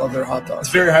review. Love their hot dogs.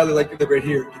 It's very highly likely that right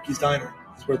here, Dickie's Diner,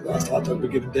 is where the last hot dog of a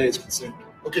given day is consumed.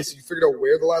 Okay, so you figured out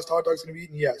where the last hot dog's going to be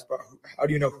eaten? Yes, but how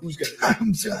do you know who's going to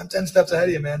eat it? I'm 10 steps ahead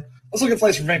of you, man. Let's look at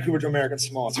flights from Vancouver to American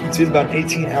Samoa. So you can see it's about an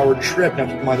 18-hour trip. Now,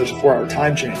 keep in mind, there's a 4-hour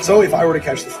time change. So if I were to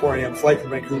catch the 4 a.m. flight from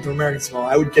Vancouver to American Samoa,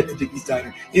 I would get to Dickie's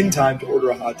Diner in time to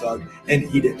order a hot dog and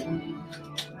eat it.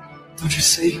 Don't you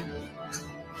see?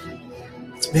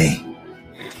 It's me.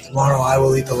 Tomorrow I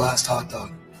will eat the last hot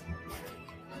dog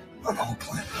on the whole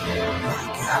planet. Oh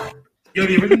my God. Yo,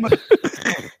 do you ever think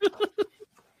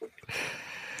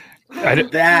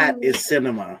That is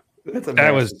cinema.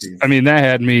 That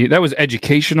was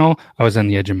educational. I was on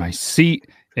the edge of my seat,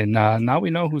 and now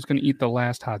we know who's going to eat the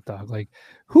last hot dog. Like,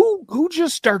 who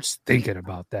just starts thinking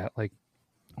about that? Like,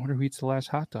 I wonder who eats the last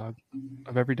hot dog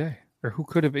of every day, or who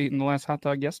could have eaten the last hot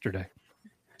dog yesterday.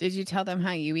 Did you tell them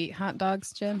how you eat hot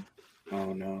dogs, Jim?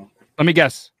 Oh no. Let me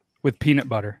guess. With peanut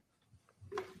butter.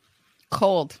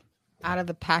 Cold, out of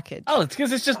the package. Oh, it's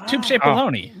because it's just tube-shaped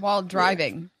bologna. While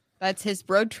driving. That's his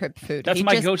road trip food. That's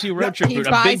my go-to road trip food.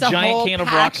 A big giant can of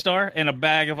Rockstar and a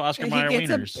bag of Oscar Mayer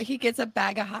wieners. He gets a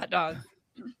bag of hot dogs,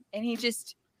 and he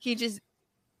just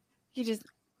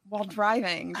while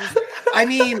driving. I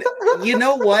mean, you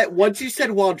know what? Once you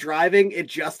said while driving, it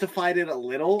justified it a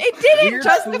little. It didn't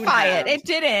justify it. It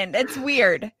didn't. It's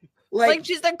weird. Like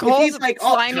just a if cold he's like,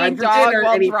 oh, slimy time for dog dinner,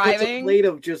 while and he puts a driving. plate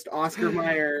of just Oscar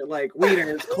Mayer like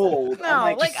wieners cold. No,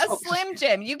 I'm like a just- Slim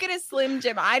Jim. You get a Slim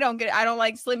Jim. I don't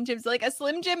like Slim Jims. Like a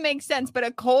Slim Jim makes sense, but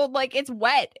a cold, like it's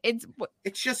wet. It's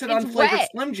just an it's unflavored wet.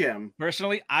 Slim Jim.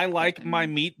 Personally, I like my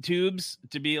meat tubes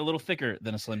to be a little thicker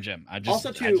than a Slim Jim.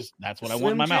 Also, too, that's what I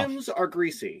want in my Slim mouth. Jims are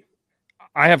greasy.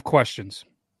 I have questions.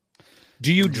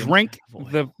 Do you drink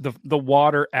the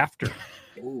water after?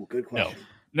 Ooh, good question.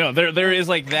 No, there is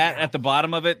like that at the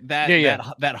bottom of it.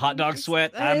 That hot dog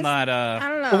sweat. That I'm is- not. I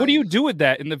don't know. But what do you do with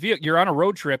that in the vehicle? You're on a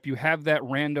road trip. You have that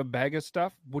random bag of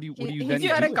stuff. What do you then He's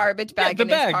got a do? garbage bag the in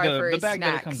his bag, car the, for the his bag that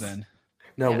it snacks. comes in.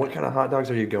 Now, what kind of hot dogs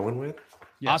are you going with?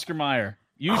 Oscar Mayer.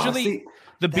 Usually, see,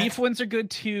 the beef ones are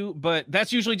good too, but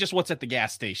that's usually just what's at the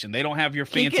gas station. They don't have your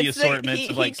He fancy gets assortments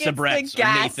of like he gets Sabrett's the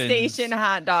gas or Nathan's. station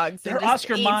hot dogs. They're and just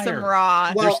Oscar eats Mayer. them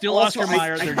raw. They're still also, Oscar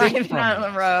Mayer. They're Driving good from on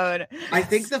them. the road. I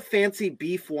think the fancy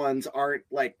beef ones aren't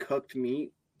like cooked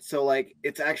meat, so like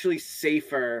it's actually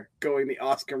safer going the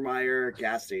Oscar Mayer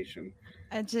gas station.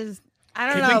 I don't Do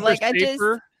you know. think Like they're I just.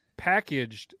 safer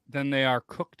packaged than they are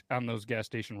cooked on those gas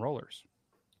station rollers.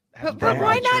 But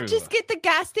why not just get the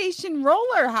gas station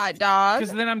roller hot dog?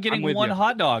 Because then I'm getting with one you.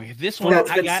 hot dog. This one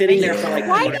That's I been got sitting there for like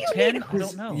Why what, do you 10. need I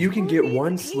don't know. You can get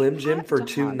one Slim Jim hot for dog?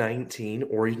 $2.19,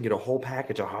 or you can get a whole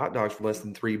package of hot dogs for less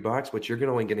than $3. But you're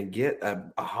only going to get a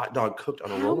hot dog cooked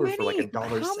on a roller for like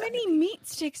 $1.70. How many meat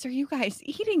sticks are you guys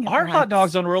eating? at Our once? hot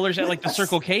dogs on rollers at like the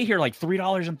Circle K here, like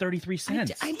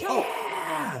 $3.33. I don't.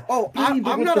 Oh, Yeah,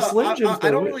 but I'm with not. the Slim Jims,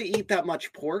 I don't though, really eat that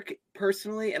much pork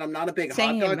personally, and I'm not a big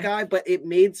Same. hot dog guy. But it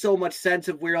made so much sense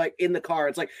if we're like in the car.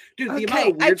 It's like, dude, the amount Okay,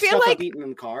 of I weird feel stuff like- I've eaten in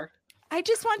the car. I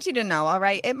just want you to know, all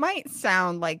right? It might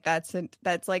sound like that's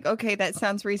like okay, that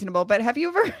sounds reasonable, but have you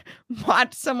ever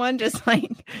watched someone just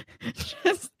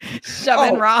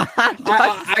shoving raw hot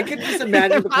dogs? I can just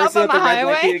imagine the out person on at the the red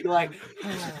light highway? being like,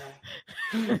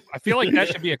 I feel like that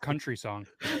should be a country song.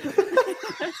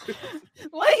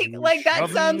 like that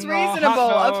sounds Shoving raw hot reasonable.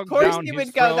 Of dog course down you his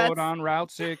would go. throat That's on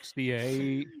Route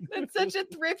 68. That's such a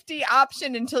thrifty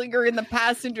option until you're in the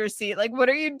passenger seat. Like, what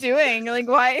are you doing? Like,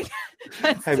 why?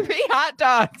 That's Have- 3 hot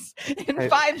dogs in I-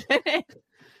 5 minutes.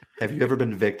 Have you ever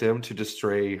been victim to just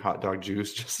stray hot dog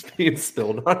juice just being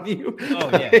spilled on you? Oh,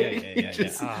 yeah.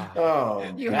 Just- Ah.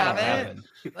 Oh, You God. haven't?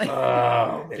 Like,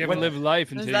 Oh, You haven't lived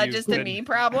life until is that you just a me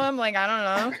problem? Like, I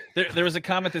don't know. There was a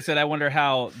comment that said, I wonder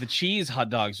how the cheese hot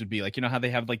dogs would be like. You know how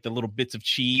they have like the little bits of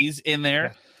cheese in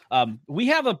there? We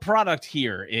have a product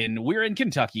here we're in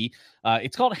Kentucky.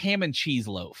 It's called ham and cheese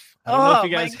loaf. I don't know Oh if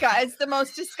you my guys god, it's the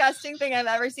most disgusting thing I've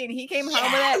ever seen. He came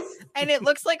home with it, and it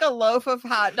looks like a loaf of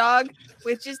hot dog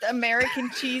with just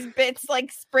American cheese bits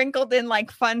like sprinkled in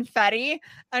like funfetti.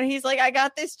 And he's like, "I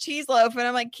got this cheese loaf," and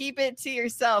I'm like, "Keep it to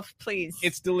yourself, please."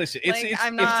 It's delicious. Like, It's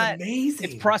I'm not. Amazing.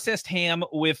 It's processed ham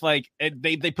with like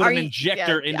they put Are an you-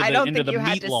 injector yeah, into I the don't into think the you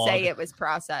had meat to log, say it was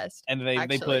processed. and they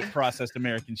actually. put processed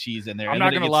American cheese in there. I'm and not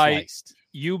then it gonna gets lie. sliced.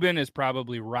 Euban is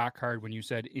probably rock hard when you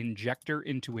said injector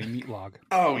into a meat log.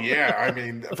 Oh yeah, I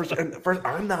mean, first,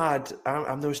 I'm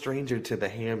no stranger to the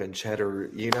ham and cheddar.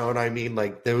 You know what I mean?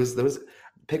 Like those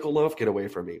pickle loaf, get away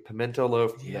from me. Pimento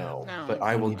loaf, no. No. But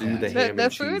I will do the ham The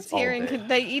and foods cheese all here, day.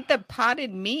 they eat the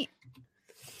potted meat.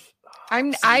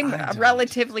 I'm I don't.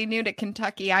 relatively new to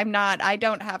Kentucky. I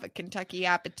don't have a Kentucky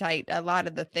appetite. A lot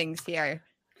of the things here.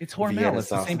 It's Hormel. Vienna It's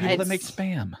the same people that make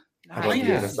spam. How about Yes.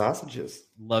 Vienna sausages?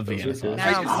 Love Those Vienna are good.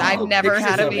 sausage. No, I've never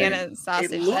had a Pictures of it. Vienna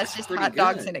sausage. looks That's just pretty hot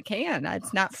dogs good. in a can.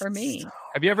 It's not for me.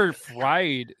 Have you ever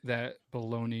fried that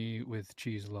bologna with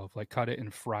cheese loaf? Like cut it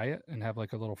and fry it and have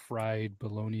like a little fried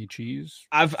bologna cheese?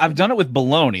 I've done it with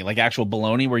bologna, like actual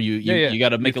bologna, where you Yeah. got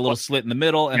to make a little slit in the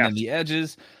middle and Yeah. then the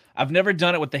edges. I've never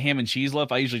done it with the ham and cheese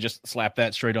loaf. I usually just slap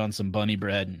that straight on some bunny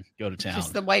bread and go to town.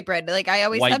 Just the white bread. Like I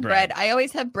always White have bread. bread. I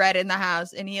always have bread in the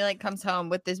house, and he like comes home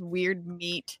with this weird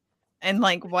meat and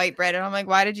like white bread, and I'm like,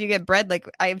 "Why did you get bread? Like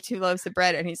I have 2 loaves of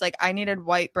bread," and he's like, "I needed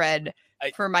white bread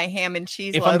for my ham and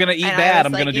cheese." If loaf. I'm gonna eat And I bad, was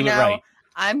I'm like, gonna "You do it know, right."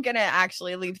 I'm gonna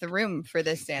actually leave the room for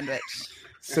this sandwich.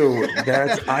 So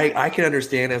that's I can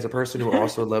understand as a person who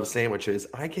also loves sandwiches.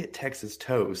 I get Texas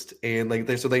toast, and like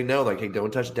so they know like, hey,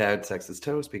 don't touch Dad's Texas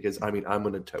toast because I mean I'm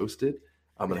gonna toast it.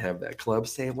 I'm gonna have that club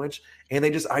sandwich, and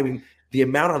they just the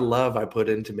amount of love I put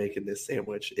into making this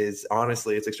sandwich is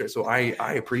honestly it's extra. So I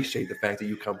appreciate the fact that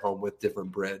you come home with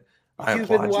different bread. I Cuban,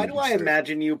 applaud why you, do I sir.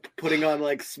 imagine you putting on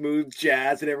like smooth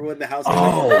jazz and everyone in the house?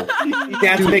 Oh,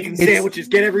 Dad's dude, making it's- sandwiches.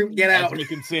 Get out.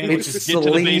 Making It's sandwiches. Get to the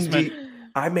Celine basement. Dion.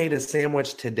 I made a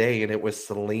sandwich today and it was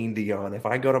Celine Dion. If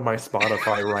I go to my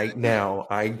Spotify right now,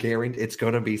 I guarantee it's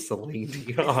going to be Celine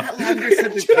Dion. Lavender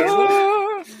scented candle.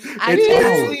 I It's just-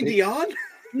 all- Celine Dion.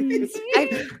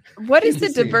 What is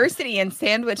the diversity in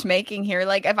sandwich making here?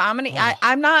 Like, if I'm gonna,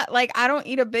 I'm not like, I don't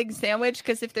eat a big sandwich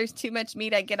because if there's too much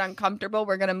meat, I get uncomfortable.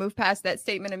 We're gonna move past that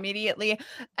statement immediately.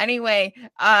 Anyway,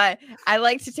 I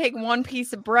like to take one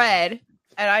piece of bread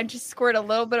and I just squirt a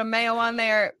little bit of mayo on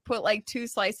there, put like 2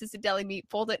 slices of deli meat,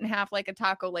 fold it in half like a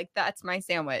taco. Like, that's my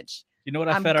sandwich. You know what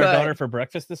I fed our daughter for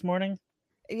breakfast this morning?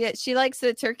 Yeah, she likes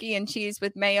the turkey and cheese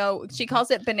with mayo. She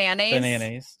calls it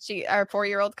bananas. Our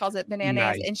 4-year-old calls it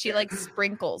bananas, and she likes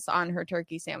sprinkles on her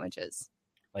turkey sandwiches.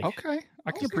 Okay,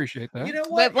 I can appreciate that. You know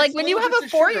what? But like It's when a you little have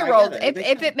bit a of sugar, I 4-year-old, get it.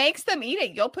 if it makes them eat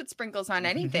it, you'll put sprinkles on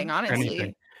anything, honestly.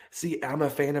 Anything. See, I'm a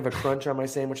fan of a crunch on my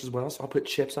sandwich as well, so I'll put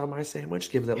chips on my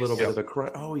sandwich, give that little bit of a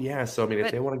crunch. Oh yeah, so I mean,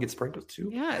 if they want to get sprinkles too,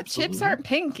 yeah, absolutely. chips aren't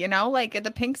pink, like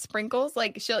the pink sprinkles.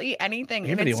 Like she'll eat anything.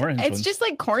 Maybe the orange it's ones. just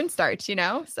like cornstarch,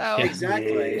 So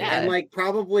Exactly. Yeah. And like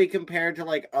probably compared to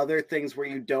like other things where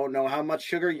you don't know how much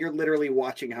sugar, you're literally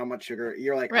watching how much sugar.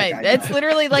 You're like, right. okay, It's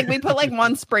literally like we put like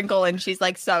 1 sprinkle and she's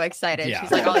like so excited. Yeah.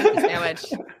 She's like, I'll eat the sandwich.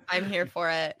 I'm here for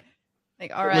it.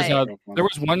 Like, all right. There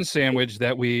was one sandwich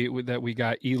that we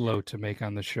got Elo to make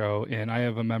on the show, and I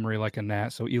have a memory like a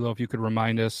gnat. So Elo, if you could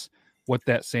remind us what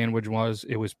that sandwich was,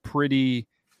 it was pretty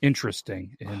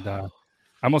interesting, and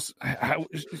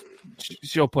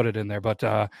she'll put it in there. But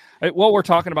while we're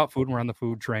talking about food, and we're on the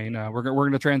food train. We're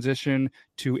going to transition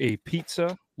to a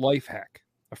pizza life hack,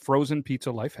 a frozen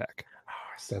pizza life hack.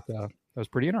 That was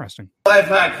pretty interesting. Life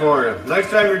hack for you. Next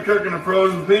time you're cooking a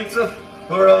frozen pizza,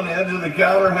 put it on the edge of the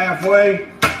counter halfway,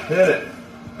 hit it.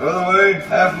 Other way,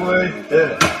 halfway,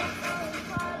 hit it.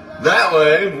 That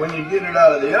way, when you get it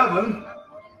out of the oven,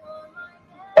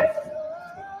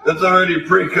 it's already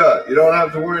pre-cut. You don't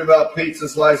have to worry about pizza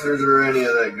slicers or any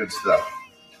of that good stuff.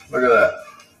 Look at that.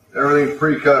 Everything's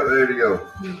pre-cut, ready to go.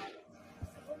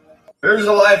 Here's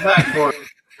a life hack for you.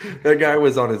 That guy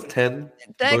was on his 10.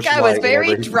 That guy was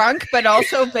very drunk, but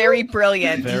also very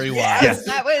brilliant. Very wise. Yes,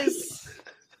 that was.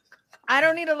 I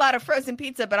don't need a lot of frozen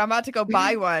pizza, but I'm about to go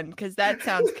buy one because that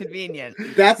sounds convenient.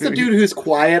 That's the dude who's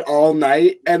quiet all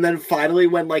night, and then finally,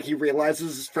 when like he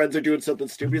realizes his friends are doing something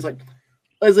stupid, he's like,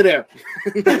 "Is it there?"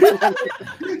 You know what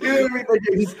I mean?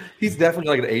 Like, he's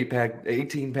definitely like an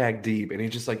 18-pack deep, and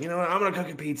he's just like, you know what? I'm gonna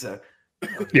cook a pizza.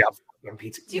 Yeah,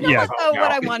 pizza. Do you know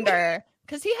what I wonder?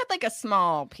 Because he had like a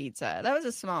small pizza. That was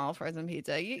a small frozen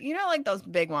pizza. You know, like those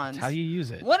big ones. How you use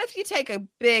it? What if you take a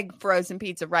big frozen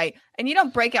pizza, right? And you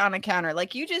don't break it on a counter.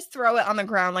 Like you just throw it on the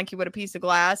ground like you would a piece of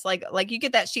glass. Like you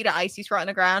get that sheet of ice, you throw it on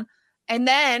the ground. And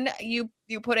then you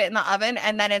put it in the oven.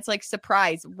 And then it's like,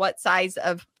 surprise, what size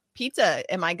of pizza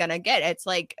am I going to get? It's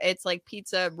like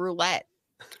pizza roulette.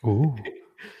 Ooh.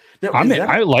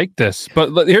 I like this,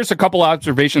 but here's a couple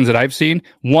observations that I've seen.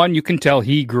 One, you can tell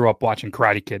he grew up watching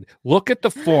Karate Kid. Look at the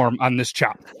form on this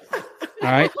chop. All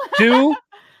right. 2,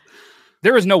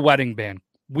 there is no wedding band.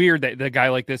 Weird that the guy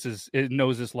like this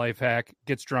knows this life hack,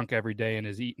 gets drunk every day, and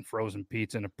is eating frozen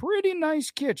pizza in a pretty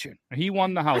nice kitchen. He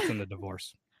won the house in the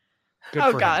divorce.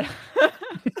 Good for God.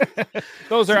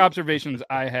 Those are observations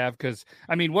I have because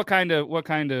I mean, what kind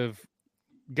of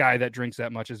guy that drinks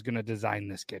that much is going to design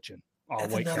this kitchen?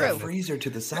 That's another freezer to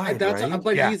the side,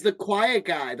 But he's the quiet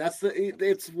guy.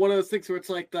 It's one of those things where it's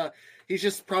like he's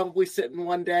just probably sitting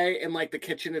one day in like the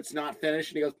kitchen, it's not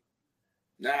finished, and he goes,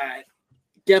 nah,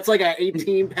 gets like an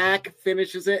 18-pack,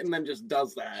 finishes it, and then just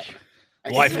does that.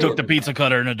 Wife took the pizza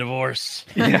cutter in a divorce.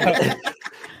 Yeah.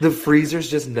 The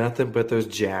freezer's just nothing but those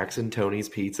Jack's and Tony's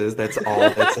pizzas. That's all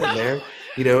that's in there,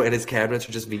 and his cabinets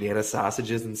are just Vienna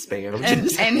sausages and Spam.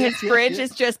 And his fridge is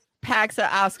just packs of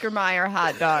Oscar Mayer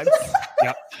hot dogs.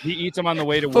 Yep. He eats them on the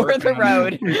way to work. For the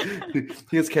road.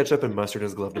 He has ketchup and mustard in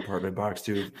his glove department box,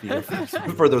 too,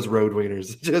 for those road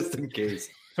wieners, just in case.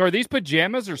 So are these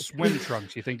pajamas or swim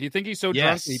trunks, you think? Do you think he's so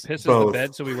drunk he pisses the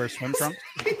bed so he wears swim trunks?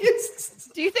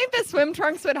 Do you think the swim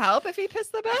trunks would help if he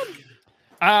pissed the bed?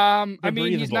 I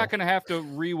mean, he's not going to have to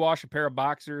rewash a pair of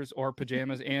boxers or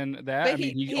pajamas and that. But I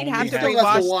mean, he'd have to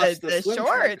rewash the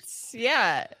shorts.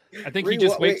 Yeah. I think he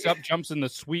just wakes up, jumps in the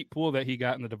sweet pool that he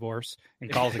got in the divorce,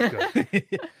 and calls it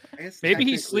good. Maybe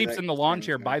he sleeps in the lawn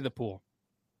chair by the pool.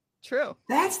 True.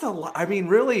 I mean,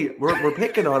 really, we're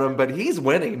picking on him, but he's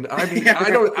winning. I mean,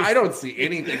 I don't see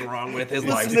anything wrong with his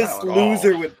lifestyle. This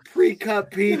loser with pre-cut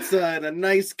pizza and a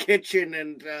nice kitchen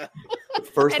and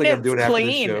first thing I'm doing after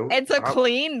the show. It's a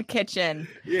clean kitchen.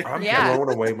 I'm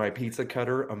throwing away my pizza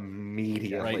cutter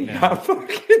immediately. Right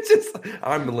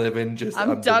I'm living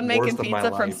I'm done making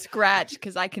pizza from scratch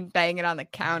because I can bang it on the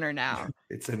counter now.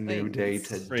 It's a new day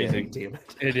today, damn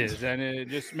it. It is, and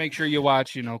just make sure you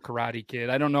watch, Karate Kid.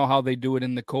 I don't know how they do it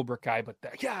in the Cobra Kai, but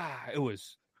it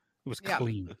was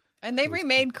clean. And they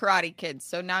remade Karate Kid,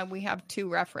 so now we have 2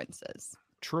 references.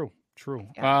 True.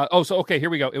 Yeah. Okay, here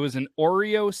we go. It was an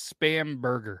Oreo spam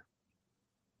burger.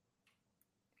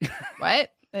 What?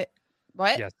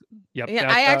 What? Yes. Yep. Yeah,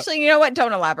 that's, I actually, you know what?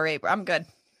 Don't elaborate. I'm good.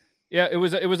 Yeah, it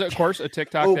was of course a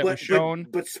TikTok that was shown.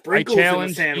 But sprinkles I in a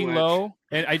challenged sandwich. Elo,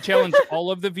 and I challenged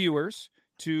all of the viewers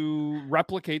to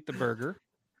replicate the burger,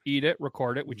 eat it,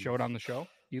 record it. We showed on the show.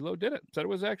 Elo did it. Said it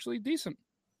was actually decent.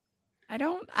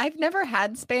 I've never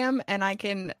had spam, and I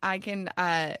can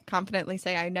confidently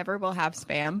say I never will have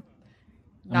spam.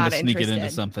 I'm Not gonna sneak interested. it into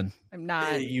something. I'm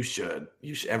not. Yeah, you should.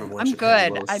 Everyone I'm should have a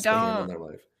good. little I spam in don't. their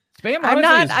life. Spam, I'm honestly,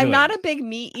 not. is I'm good. not a big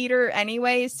meat eater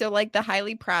anyway. So like the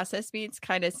highly processed meats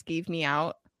kind of skeeve me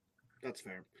out. That's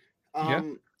fair. Yeah.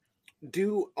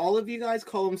 Do all of you guys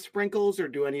call them sprinkles, or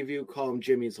do any of you call them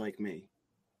Jimmy's like me?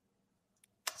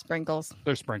 Sprinkles.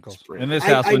 They're sprinkles. In this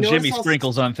house, when noticed Jimmy how-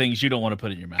 sprinkles on things, you don't want to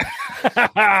put in your mouth.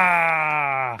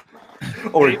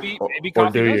 Or maybe or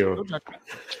coffee do does. you? No judgment.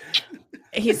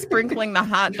 He's sprinkling the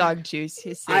hot dog juice.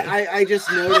 I just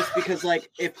noticed because like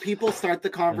if people start the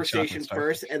conversation starter.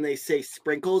 first and they say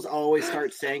sprinkles, I'll always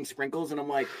start saying sprinkles, and I'm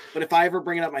like, but if I ever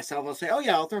bring it up myself, I'll say, oh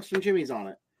yeah, I'll throw some Jimmy's on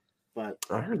it. But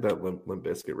I heard that Limp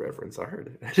Bizkit reference. I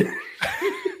heard it.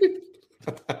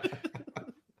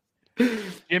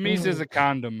 Jimmy's is a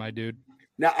condom, my dude.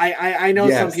 now I know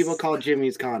some Yes. people call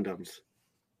Jimmy's condoms.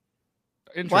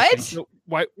 Interesting. What? So,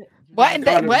 why? What?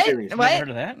 Condom What? Jimmy's. Never What? heard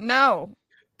of that? No.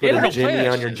 Put Get a it on Jimmy fish.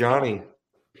 on your Johnny.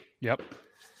 Yep.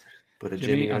 Put a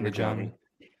Jimmy Jimmy on on the your Johnny.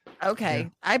 Okay,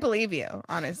 I believe you.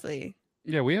 Honestly,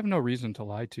 Yeah, we have no reason to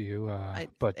lie to you.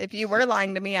 But if you were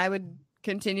lying to me, I would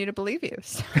continue to believe you.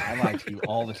 So, I lie to you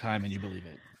all the time, and you believe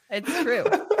it. it's true.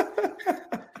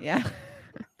 Yeah.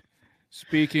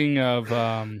 speaking of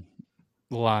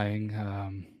lying,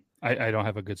 I don't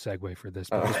have a good segue for this.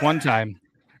 But this one time,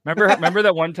 remember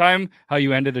that one time how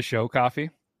you ended a show, Coffee?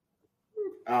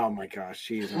 Oh my gosh,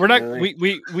 jeez. We're not.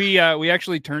 Really? We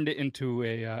actually turned it into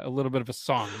a little bit of a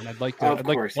song, and I'd like to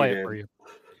course play you it did. for you.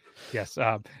 Yes.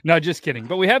 No, just kidding.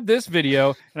 But we have this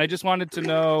video, and I just wanted to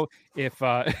know if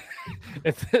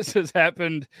if this has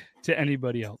happened to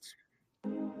anybody else. I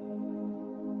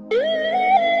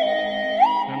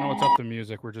don't know what's up the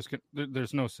music. We're just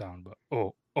there's no sound, but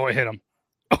oh, I hit him.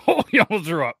 Oh, he almost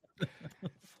threw up.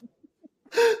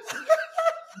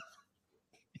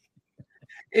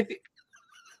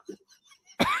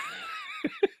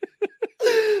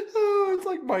 Oh, it's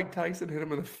like Mike Tyson hit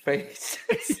him in the face.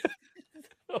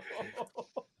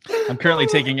 I'm currently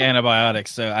taking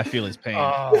antibiotics, so I feel his pain.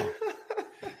 Oh.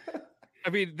 I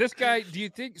mean, this guy, do you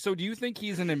think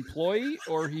he's an employee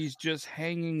or he's just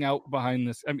hanging out behind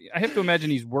this? I mean, I have to imagine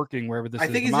he's working wherever this is.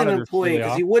 I think The he's an monitor's employee clearly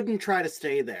because off. he wouldn't try to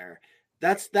stay there.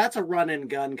 That's a run and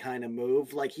gun kind of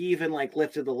move. Like he even like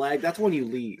lifted the leg. That's when you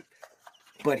leave.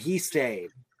 But he stayed.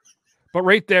 But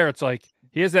right there, it's like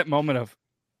he has that moment of,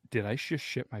 did I just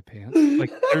shit my pants?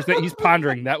 Like there's that he's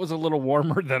pondering. That was a little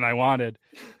warmer than I wanted.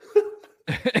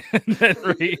 And then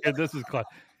right here, this is class.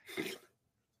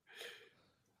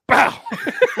 Bow.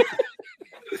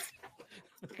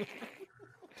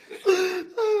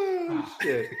 Oh,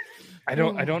 shit. I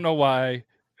don't know why.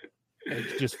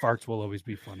 It just farts will always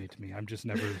be funny to me. I'm just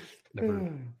never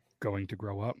going to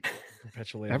grow up.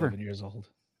 Perpetually Ever. 11 years old.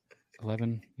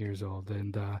 11 years old.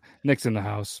 And Nick's in the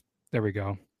house. There we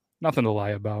go. Nothing to lie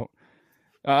about.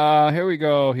 Here we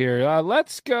go here.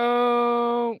 Let's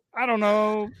go. I don't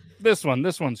know. This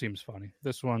one seems funny.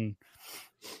 This one.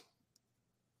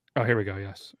 Oh, here we go.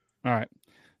 Yes. All right.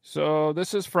 So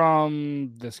this is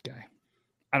from this guy.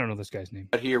 I don't know this guy's name.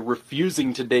 Here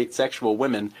refusing to date sexual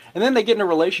women, and then they get into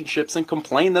relationships and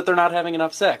complain that they're not having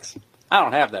enough sex. I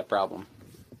don't have that problem.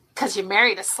 Because you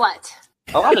married a slut.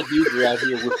 A lot of dudes are out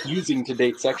here refusing to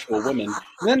date sexual women,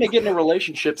 and then they get into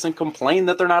relationships and complain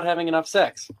that they're not having enough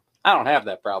sex. I don't have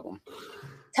that problem.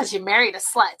 Because you married a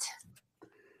slut.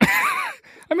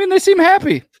 I mean, they seem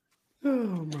happy. Oh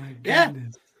my goodness. Yeah.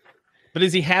 But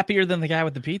is he happier than the guy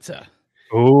with the pizza?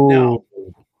 Oh.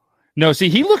 No, see,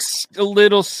 he looks a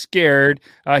little scared.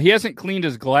 He hasn't cleaned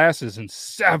his glasses in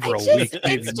several weeks.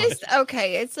 It's just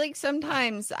okay. It's like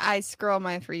sometimes I scroll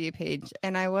my For You page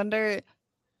and I wonder,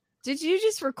 did you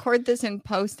just record this and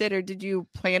post it, or did you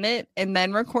plan it and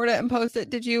then record it and post it?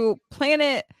 Did you plan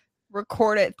it,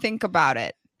 record it, think about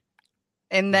it,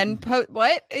 and then post?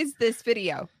 What is this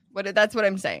video? That's what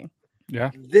I'm saying.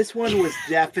 Yeah. This one was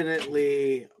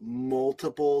definitely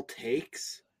multiple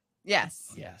takes.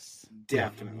 Yes. Yes.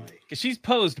 Definitely. Because she's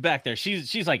posed back there.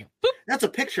 She's like, boop, That's a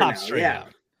picture pop now. straight Yeah. out.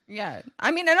 Yeah. I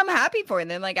mean, and I'm happy for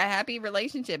them. Like a happy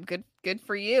relationship. Good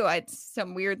for you. It's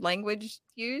some weird language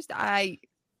used. There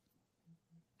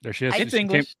she is. It's She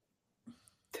English.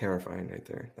 Terrifying right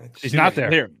there. She's not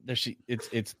there. There she.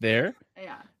 It's there.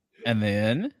 Yeah. And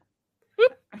then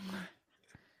whoop,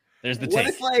 there's the What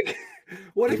take. if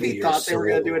what if Give me he your thought they were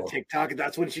gonna do a soul. TikTok and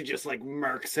that's when she just like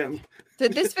murks him?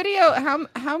 Did this video?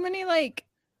 How many like?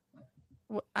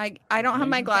 I don't have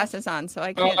my glasses on, so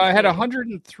I can't. I had see.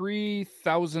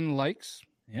 103,000 likes.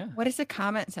 Yeah. What is the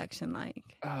comment section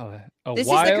like? Oh, This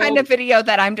is the kind of video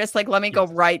that I'm just like, let me go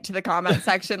right to the comment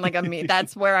section. Like,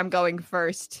 that's where I'm going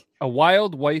first. A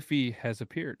wild wifey has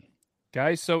appeared.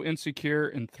 Guys so insecure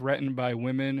and threatened by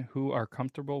women who are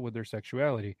comfortable with their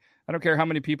sexuality. I don't care how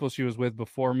many people she was with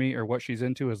before me or what she's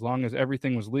into, as long as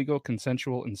everything was legal,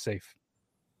 consensual, and safe.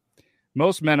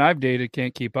 Most men I've dated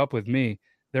can't keep up with me.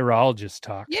 They're all just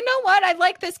talk. You know what? I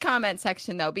like this comment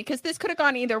section though, because this could have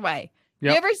gone either way.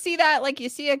 Yep. You ever see that? Like you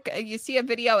see a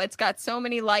video, it's got so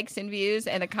many likes and views,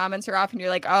 and the comments are off, and you're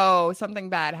like, oh, something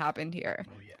bad happened here.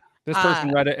 Oh yeah. This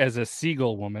person read it as a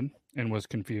seagull woman and was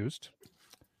confused.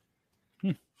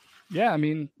 Yeah, I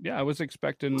mean, I was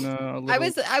expecting a little... I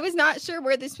was not sure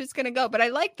where this was going to go, but I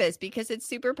like this because it's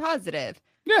super positive.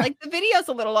 Yeah. Like the video's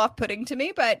a little off-putting to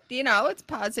me, but it's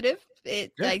positive.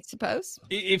 I suppose.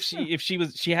 If she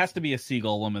was, she has to be a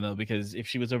seagull woman though, because if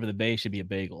she was over the bay, she'd be a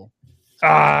bagel.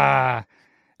 And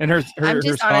her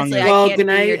just song honestly, is, Well, can't good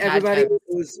do your night, everybody. judgment.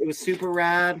 It was super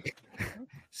rad.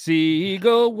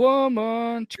 Seagull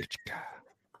Woman.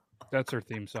 That's her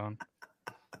theme song.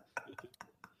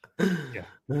 Yeah.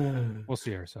 We'll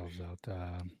see ourselves out.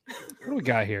 What do we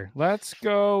got here? Let's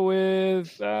go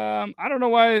with I don't know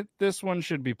why this one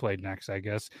should be played next, I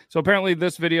guess. So apparently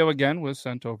this video again was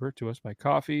sent over to us by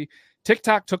Coffee.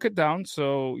 TikTok took it down,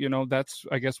 so that's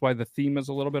I guess why the theme is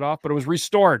a little bit off, but it was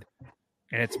restored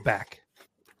and it's back.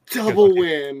 Double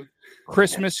win.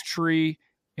 Christmas tree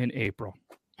in April.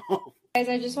 Guys,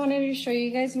 I just wanted to show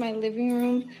you guys my living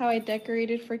room, how I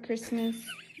decorated for Christmas.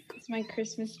 It's my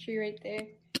Christmas tree right there.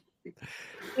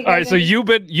 All right, so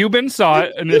Euben saw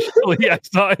it initially. I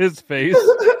saw his face.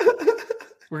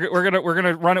 We're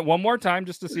gonna run it one more time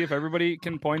just to see if everybody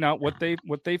can point out what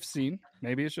they've seen.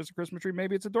 Maybe it's just a Christmas tree.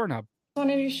 Maybe it's a doorknob. I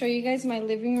wanted to show you guys my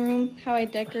living room, how I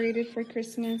decorated for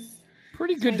Christmas.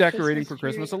 Pretty good decorating for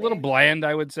Christmas. A little bland,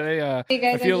 I would say. Hey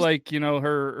guys, I feel like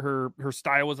her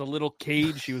style was a little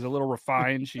caged. She was a little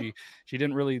refined. She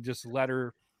didn't really just let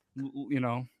her,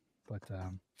 But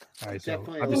all right, so I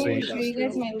wanted to show you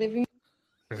guys my living.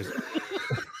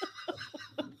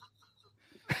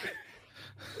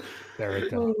 There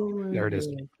it is.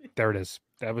 There it is.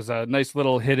 That was a nice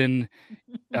little hidden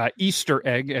Easter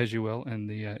egg, as you will, in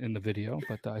the video.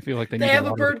 But I feel like they have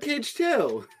a bird cage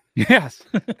too. Yes,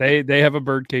 they have a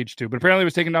bird cage too. But apparently, it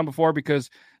was taken down before because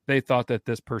they thought that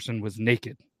this person was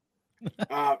naked.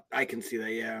 I can see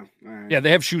that. Yeah. All right. Yeah,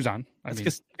 they have shoes on. I mean,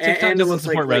 because TikTok doesn't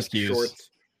support rescues. Shorts.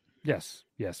 Yes,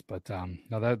 but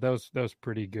no, that was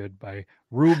pretty good by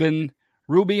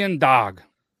Ruby and Dog.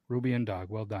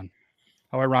 Well done.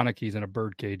 How ironic he's in a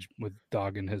bird cage with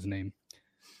dog in his name.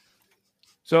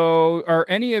 So, are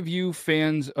any of you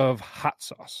fans of hot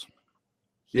sauce?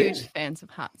 Huge fans of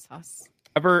hot sauce.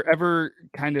 Ever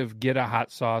kind of get a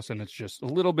hot sauce and it's just a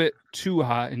little bit too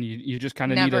hot and you just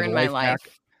kind of need a life hack.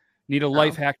 Need a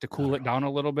life hack to cool it down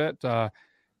a little bit.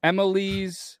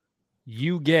 Emily's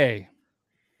You Gay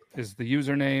is the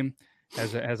username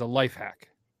as a life hack.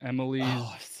 Emily's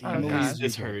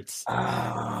this hurts.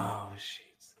 Oh shit.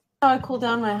 I cool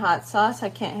down my hot sauce. I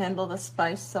can't handle the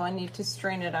spice, so I need to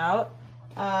strain it out.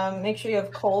 Make sure you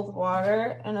have cold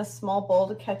water and a small bowl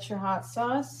to catch your hot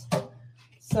sauce.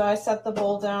 So I set the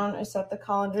bowl down, I set the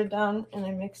colander down, and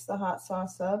I mix the hot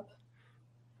sauce up.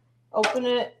 Open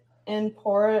it and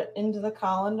pour it into the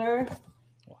colander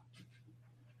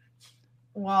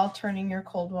while turning your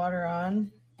cold water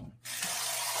on.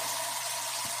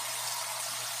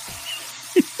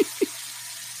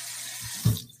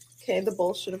 Okay, the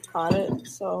bowl should have caught it.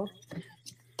 So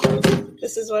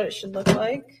this is what it should look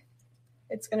like.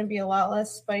 It's going to be a lot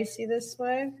less spicy this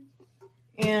way.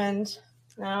 And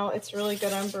now it's really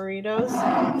good on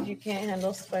burritos if you can't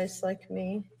handle spice like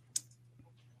me.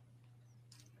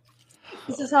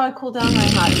 This is how I cool down my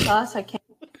hot sauce. I can't.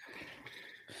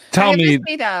 Tell me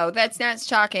though, that's not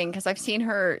shocking because I've seen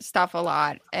her stuff a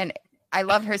lot and I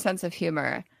love her sense of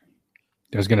humor.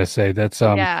 I was gonna say that's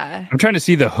yeah. I'm trying to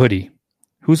see the hoodie.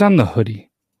 Who's on the hoodie?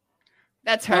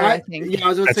 That's her, I think. Yeah, I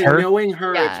was gonna say, her? knowing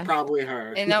her, it's probably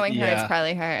her. And knowing her, it's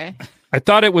probably her. I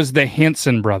thought it was the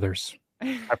Hanson brothers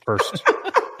at first.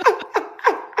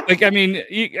 I mean,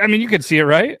 you could see it,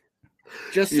 right?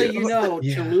 Just so you know,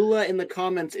 Cholula in the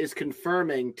comments is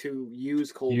confirming to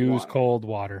use cold water. Use cold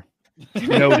water.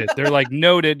 Noted. They're like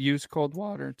noted. Use cold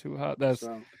water. Too hot. That's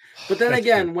But then That's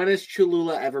again, when has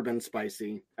Cholula ever been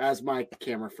spicy? As my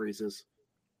camera freezes.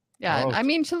 Yeah, Oh. I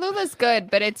mean Cholula's good,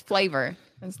 but it's flavor.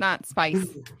 It's not spice.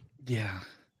 Yeah,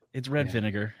 it's red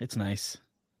vinegar. It's nice.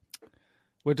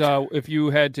 If you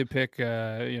had to pick,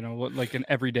 like an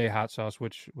everyday hot sauce,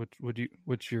 what's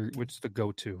the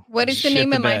go-to? What is the Shit name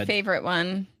the of my bed. favorite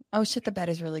one? Oh, shit the bed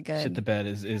is really good. Shit the bed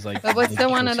is like. But what's the the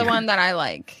one of the go-to. one that I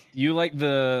like? You like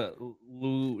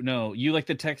you like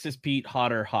the Texas Pete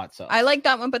hotter hot sauce. I like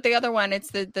that one, but the other one,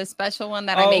 it's the special one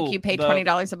that I make you pay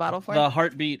 $20 a bottle for. The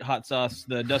heartbeat hot sauce,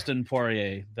 the Dustin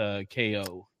Poirier, the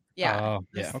KO. Yeah.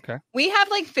 Yeah. Okay. We have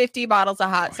like 50 bottles of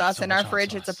hot sauce so in much our hot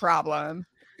fridge. sauce. It's a problem.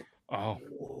 Oh.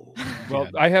 Well,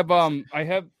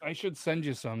 I should send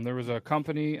you some. There was a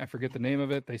company, I forget the name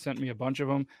of it. They sent me a bunch of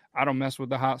them. I don't mess with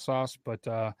the hot sauce, but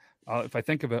if I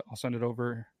think of it, I'll send it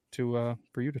over to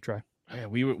for you to try. Yeah,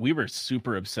 we were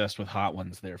super obsessed with hot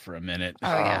ones there for a minute. Oh,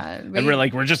 yeah. And we're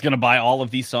like, we're just gonna buy all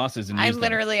of these sauces and use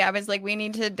them. I was like, we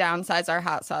need to downsize our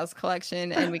hot sauce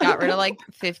collection, and we got rid of like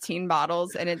 15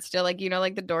 bottles, and it's still like,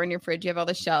 like the door in your fridge, you have all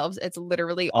the shelves. It's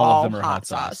literally All of them are hot hot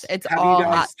sauce. It's Have all you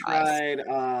guys hot sauce.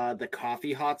 tried the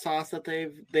coffee hot sauce that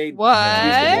they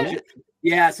What?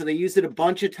 Yeah, so they used it a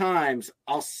bunch of times.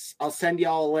 I'll send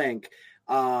y'all a link.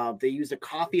 They used a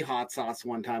coffee hot sauce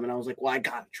one time, and I was like, well, I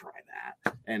gotta try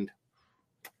that. And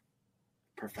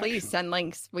Please send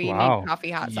links. We Wow. need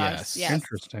coffee hot sauce. Yes.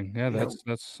 Interesting. Yeah,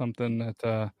 that's something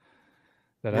that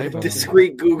I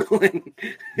discreet Googling.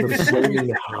 The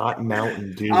flaming hot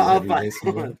Mountain Dew. I'll Have you find guys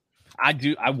seen one. that?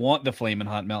 I want the flaming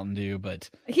hot Mountain Dew, but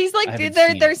He's like, I dude,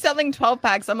 haven't seen they're it. selling 12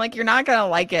 packs. I'm like, you're not gonna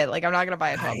like it. Like, I'm not gonna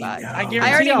buy a 12 pack. I I guarantee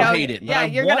already I'll know. hate it, but Yeah, I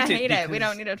you're gonna want it hate it. We because-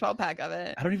 don't need a 12 pack of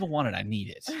it. I don't even want it. I need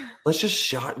it. Let's just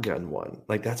shotgun one.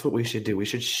 Like that's what we should do. We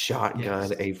should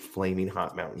shotgun a flaming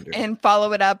hot Mountain Dew. And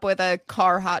follow it up with a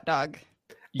car hot dog.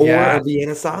 Or Yeah. a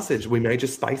Vienna sausage. We may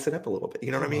just spice it up a little bit.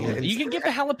 You know what I mean? You can get the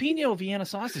jalapeno Vienna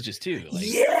sausages too. Like,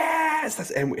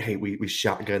 Yes. We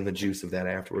shotgun the juice of that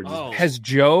afterwards. Oh. Has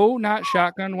Joe not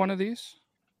shotgunned one of these?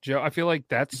 Joe, I feel like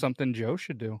that's something Joe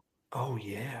should do. Oh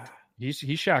yeah. He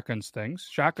shotguns things.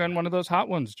 Shotgun one of those hot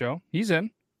ones, Joe. He's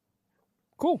in.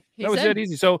 Cool. He's that was in. it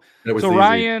easy. So That was easy.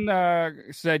 Ryan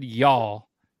said y'all,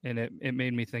 and it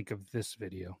made me think of this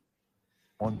video.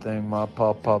 One thing my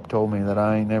pop told me that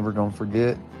I ain't never gonna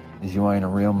forget is you ain't a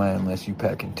real man unless you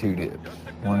packing two dips.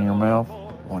 One in your mouth,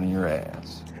 one in your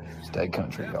ass. Stay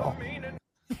country, y'all.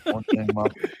 One thing my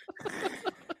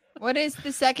What is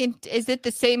the second? Is it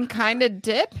the same kind of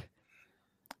dip?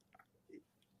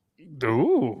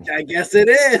 Ooh. I guess it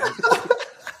is.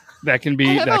 That can be.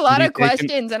 I have that a can lot be of taken-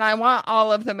 questions, and I want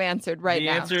all of them answered right the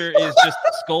now. answer is just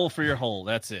skull for your hole.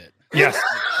 That's it. Yes.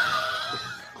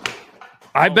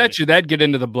 I bet you that'd get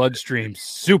into the bloodstream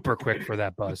super quick for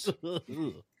that buzz.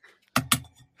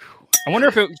 I wonder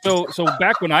if it so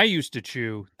back when I used to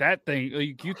chew, that thing,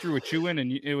 like, you threw a chew in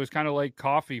and it was kind of like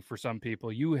coffee for some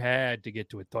people. You had to get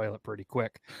to a toilet pretty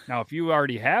quick. Now, if you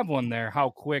already have one there, how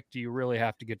quick do you really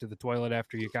have to get to the toilet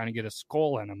after you kind of get a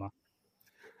skull enema?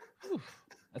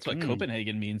 That's what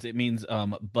Copenhagen means. It means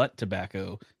butt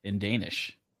tobacco in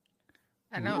Danish.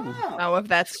 I don't know if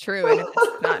that's true, and if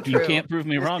it's not true. You can't prove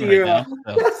me wrong right You're now.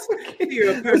 So.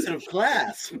 You're a person of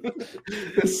class.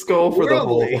 The skull for the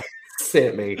Worldly. hole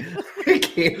sent me. I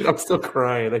can't. I'm still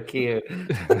crying. I can't.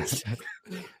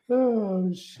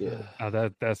 Oh shit. Oh,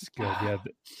 that's good. Yeah.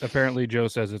 Apparently, Joe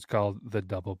says it's called the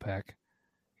double pack.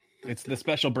 It's the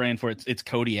special brand for it. It's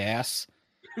Cody ass.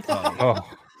 Oh.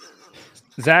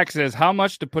 Zach says, "How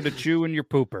much to put a chew in your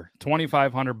pooper?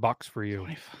 $2,500 for you."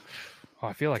 Oh,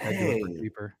 I feel like I do it for Dang.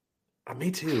 cheaper. Me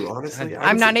too. Honestly,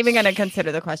 I'm not even going to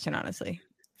consider the question, honestly.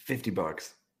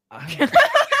 $50.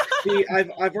 See, I've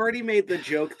already made the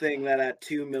joke thing that at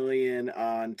 2 million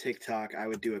on TikTok, I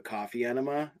would do a coffee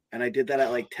enema, and I did that at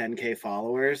like 10K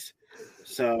followers.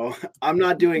 So I'm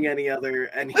not doing any. Man,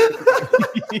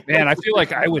 I feel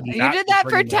like I would You not. did that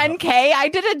for bring that up. 10K? I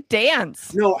did a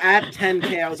dance. No, at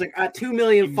 10K, I was like at 2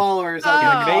 million followers. I was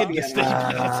Oh. gonna coffee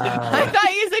enema. I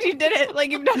thought you said you did it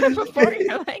like you've done it before.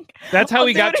 You're like, That's how I'll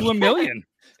he do got it to 1 million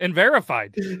and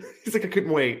verified. He's like, I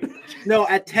couldn't wait. No,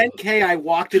 at 10K, I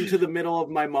walked into the middle of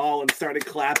my mall and started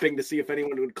clapping to see if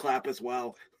anyone would clap as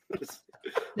well.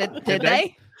 Did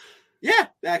they? Yeah,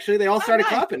 actually, they all started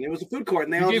nice. clapping. It was a food court,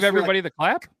 and they You all gave just were everybody the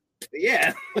clap like,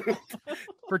 yeah.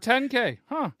 for 10K,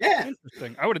 huh? Yeah.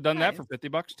 Interesting. I would have done that for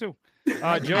 $50 too. Joe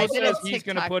I did a says he's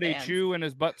going to TikTok put dance. a chew in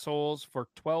his butt soles for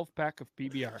 12-pack of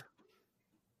PBR.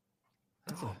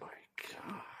 Oh my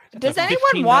god. Does a anyone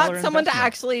 $15 want someone to investment.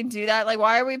 actually do that? Like,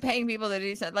 why are we paying people to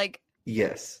do something? Like,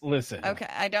 Yes. Listen, okay,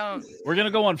 I don't. we're gonna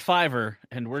go on Fiverr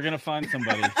and we're gonna find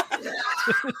somebody.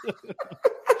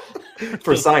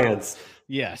 For science.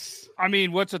 Yes. I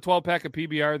mean, what's a 12-pack of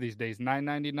PBR these days?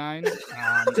 $9.99.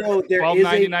 So there is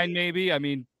 $12.99 maybe. I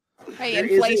mean, Hey, there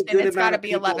is a inflation, good it's got to amount of be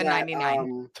people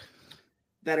 $11.99.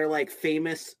 that are like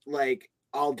famous, like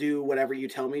I'll do whatever you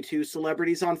tell me to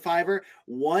celebrities on Fiverr.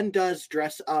 One does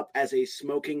dress up as a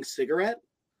smoking cigarette.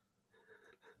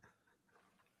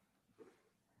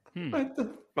 What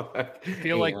the fuck? I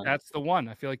feel like that's the one.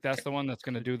 I feel like that's the one that's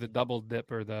going to do the double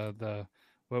dip or the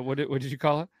what did you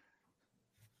call it?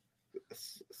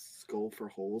 Skull for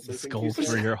holes. I think Skull you said.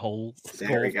 for your hole.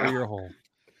 There we Skull go. for your hole.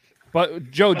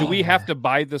 But Joe, do we have to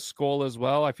buy the skull as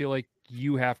well? I feel like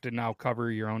you have to now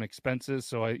cover your own expenses.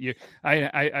 So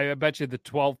I bet you the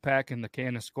 12-pack and the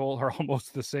can of skull are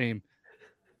almost the same.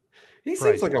 He price.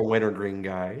 seems like a wintergreen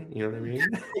guy. You know what I mean?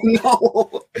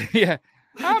 No. Yeah.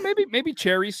 Maybe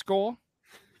cherry skull.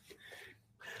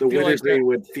 The Feel like wintergreen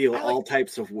would feel all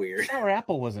types of weird. Sour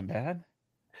apple wasn't bad.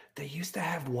 They used to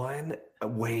have one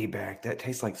way back that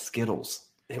tastes like Skittles.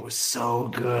 It was so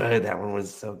good. That one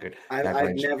was so good.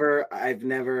 I've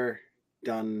never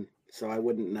done, so I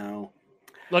wouldn't know.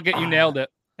 Look at you, nailed it.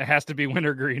 It has to be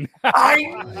wintergreen. I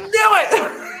knew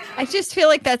it. I just feel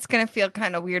like that's going to feel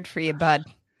kind of weird for you, bud.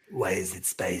 Why is it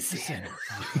spicy?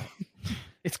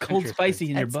 It's cold spicy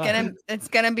in your butt. It's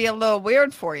gonna be a little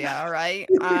weird for you, all right?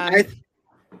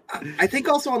 I think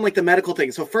also on like the medical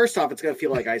thing. So first off, it's gonna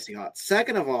feel like icy hot.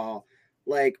 Second of all,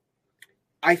 like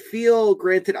I feel,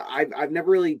 granted, I've never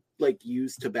really like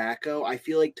used tobacco. I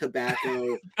feel like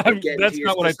tobacco. That's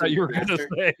not what I thought you were gonna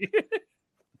say.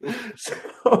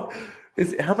 So,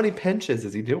 how many pinches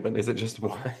is he doing? Is it just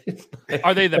one?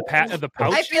 Are they the pouch?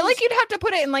 I feel like you'd have to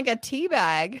put it in like a tea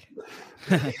bag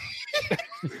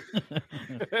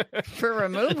for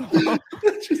removal.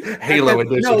 Halo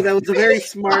edition. No, that was a very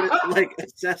smart like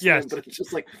assessment, Yes. but it's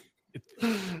just like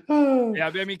Yeah,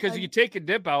 I mean, because you take a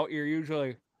dip out, you're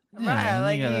usually Right,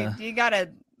 like you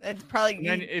gotta. It's probably and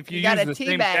then if you got use to the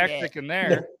same teabag tactic in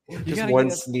there, just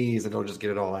one sneeze and it'll just get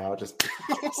it all out. Just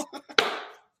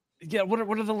Yeah, what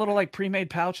are the little like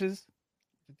pre-made pouches?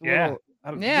 The Yeah.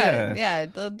 little- Yeah,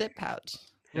 the dip pouch.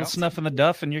 Little snuff in the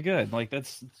duff, and you're good. Like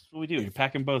that's what we do. You're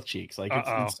packing both cheeks. Like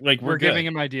it's like we're good. giving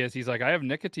him ideas. He's like, I have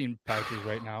nicotine pouches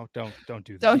right now. Don't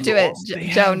do that. Don't do it,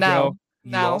 Joe. No,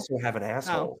 you no. also have an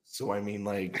asshole. So I mean,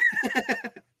 like,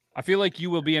 I feel like you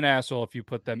will be an asshole if you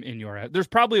put them in your ass. There's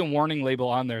probably a warning label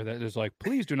on there that is like,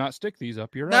 please do not stick these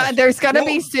up your No, ass. there's gonna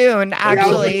be soon,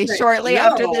 actually, shortly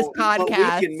after this but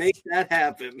podcast. we can make that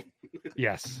happen.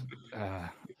 Yes,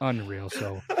 unreal.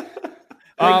 So,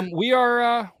 we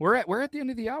are we're at the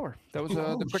end of the hour. That was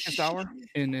the quickest hour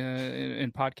in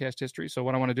podcast history. So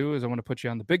what I want to do is I want to put you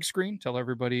on the big screen, tell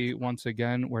everybody once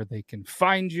again where they can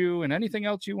find you, and anything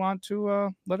else you want to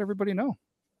let everybody know.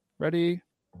 Ready,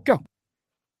 go.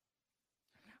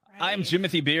 I'm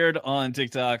Jimothy Beard on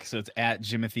TikTok, so it's at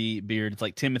Jimothy Beard. It's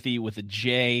like Timothy with a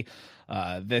J.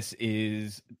 This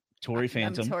is Tori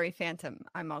Phantom. I'm Tori Phantom.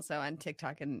 I'm also on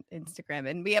TikTok and Instagram,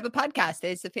 and we have a podcast.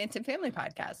 It's the Phantom Family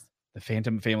Podcast. The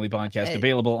Phantom Family Podcast,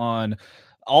 available on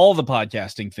all the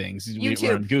podcasting things. We're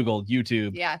YouTube. on Google,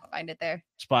 YouTube, Yeah, find it there.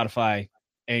 Spotify,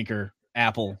 Anchor,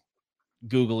 Apple,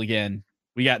 Google again.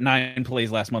 We got 9 plays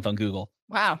last month on Google.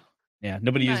 Wow. Yeah,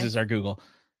 nobody Nice. uses our Google.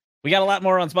 We got a lot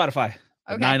more on Spotify.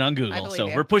 but Okay, 9 on I Google. believe So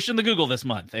you. we're pushing the Google this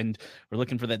month, and we're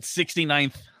looking for that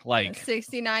 69th like.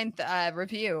 69th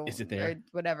review. Is it there? Or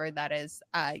whatever that is.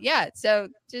 Yeah. So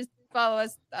just follow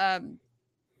us.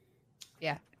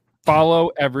 Yeah. Follow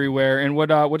everywhere. And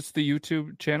what's the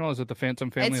YouTube channel? Is it the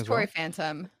Phantom Family It's as well? Tori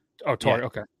Phantom. Oh, Tori. Yeah.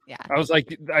 Okay. Yeah. I was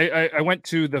like, I went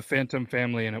to the Phantom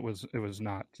Family, and it was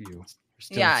not you.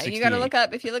 Yeah, you got to look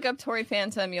up. If you look up Tori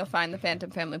Phantom, you'll find the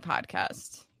Phantom Family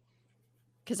Podcast.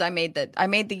 Because I made the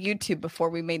YouTube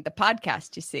before we made the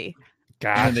podcast. You see.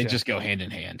 And they just go hand in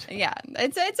hand. Yeah,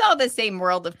 it's all the same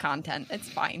world of content. It's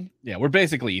fine. Yeah, we're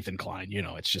basically Ethan Klein. You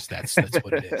know, it's just that's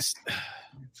what it is.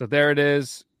 So there it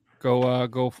is.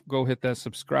 Go hit that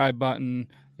subscribe button.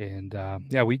 And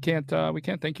yeah, we can't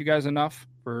thank you guys enough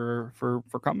for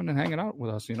coming and hanging out with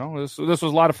us. You know, this was a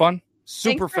lot of fun.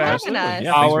 Super Thanks for fast having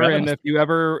us. hour. Yeah, and if you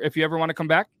ever want to come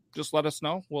back, just let us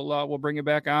know. We'll bring you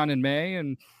back on in May,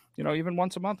 and you know, even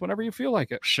once a month, whenever you feel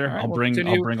like it. Sure, All right, I'll we'll bring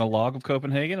continue. a log of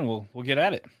Copenhagen, and we'll get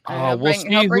at it.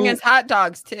 He'll bring us hot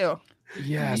dogs too.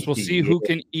 Yes, we'll see who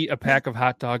can eat a pack of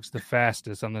hot dogs the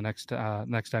fastest on the next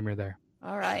time you're there.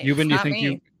 All right. Yuban, Not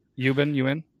me. you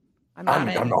in?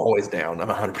 I'm always down. I'm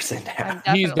 100%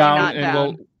 down. He's down,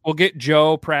 and we'll get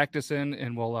Joe practicing,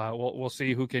 and we'll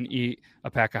see who can eat a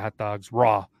pack of hot dogs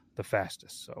raw the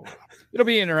fastest. So it'll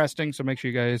be interesting. So make sure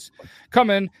you guys come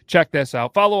in, check this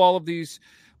out, follow all of these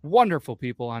wonderful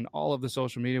people on all of the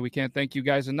social media. We can't thank you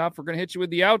guys enough. We're gonna hit you with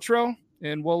the outro.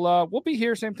 And we'll be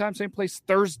here same time, same place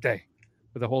Thursday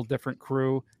with a whole different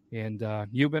crew. And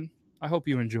Euban, I hope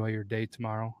you enjoy your day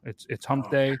tomorrow. It's hump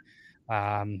day.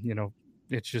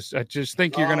 It's just I just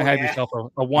think you're going to have yourself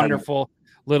a wonderful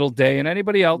little day. And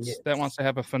anybody else that wants to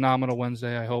have a phenomenal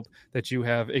Wednesday, I hope that you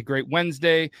have a great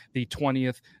Wednesday, the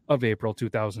 20th of April,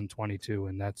 2022.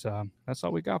 And that's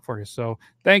all we got for you. So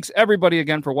thanks everybody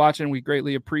again for watching. We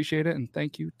greatly appreciate it. And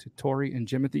thank you to Tori and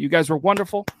Jimothy. You guys were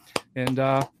wonderful. And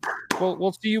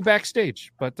we'll see you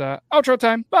backstage. But outro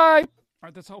time. Bye. All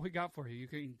right, that's all we got for you. You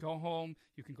can go home.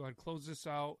 You can go ahead and close this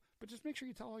out. But just make sure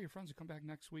you tell all your friends to come back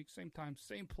next week. Same time,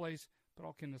 same place. But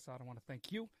all kidding aside, I want to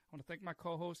thank you. I want to thank my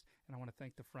co-host. And I want to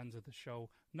thank the friends of the show.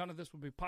 None of this would be possible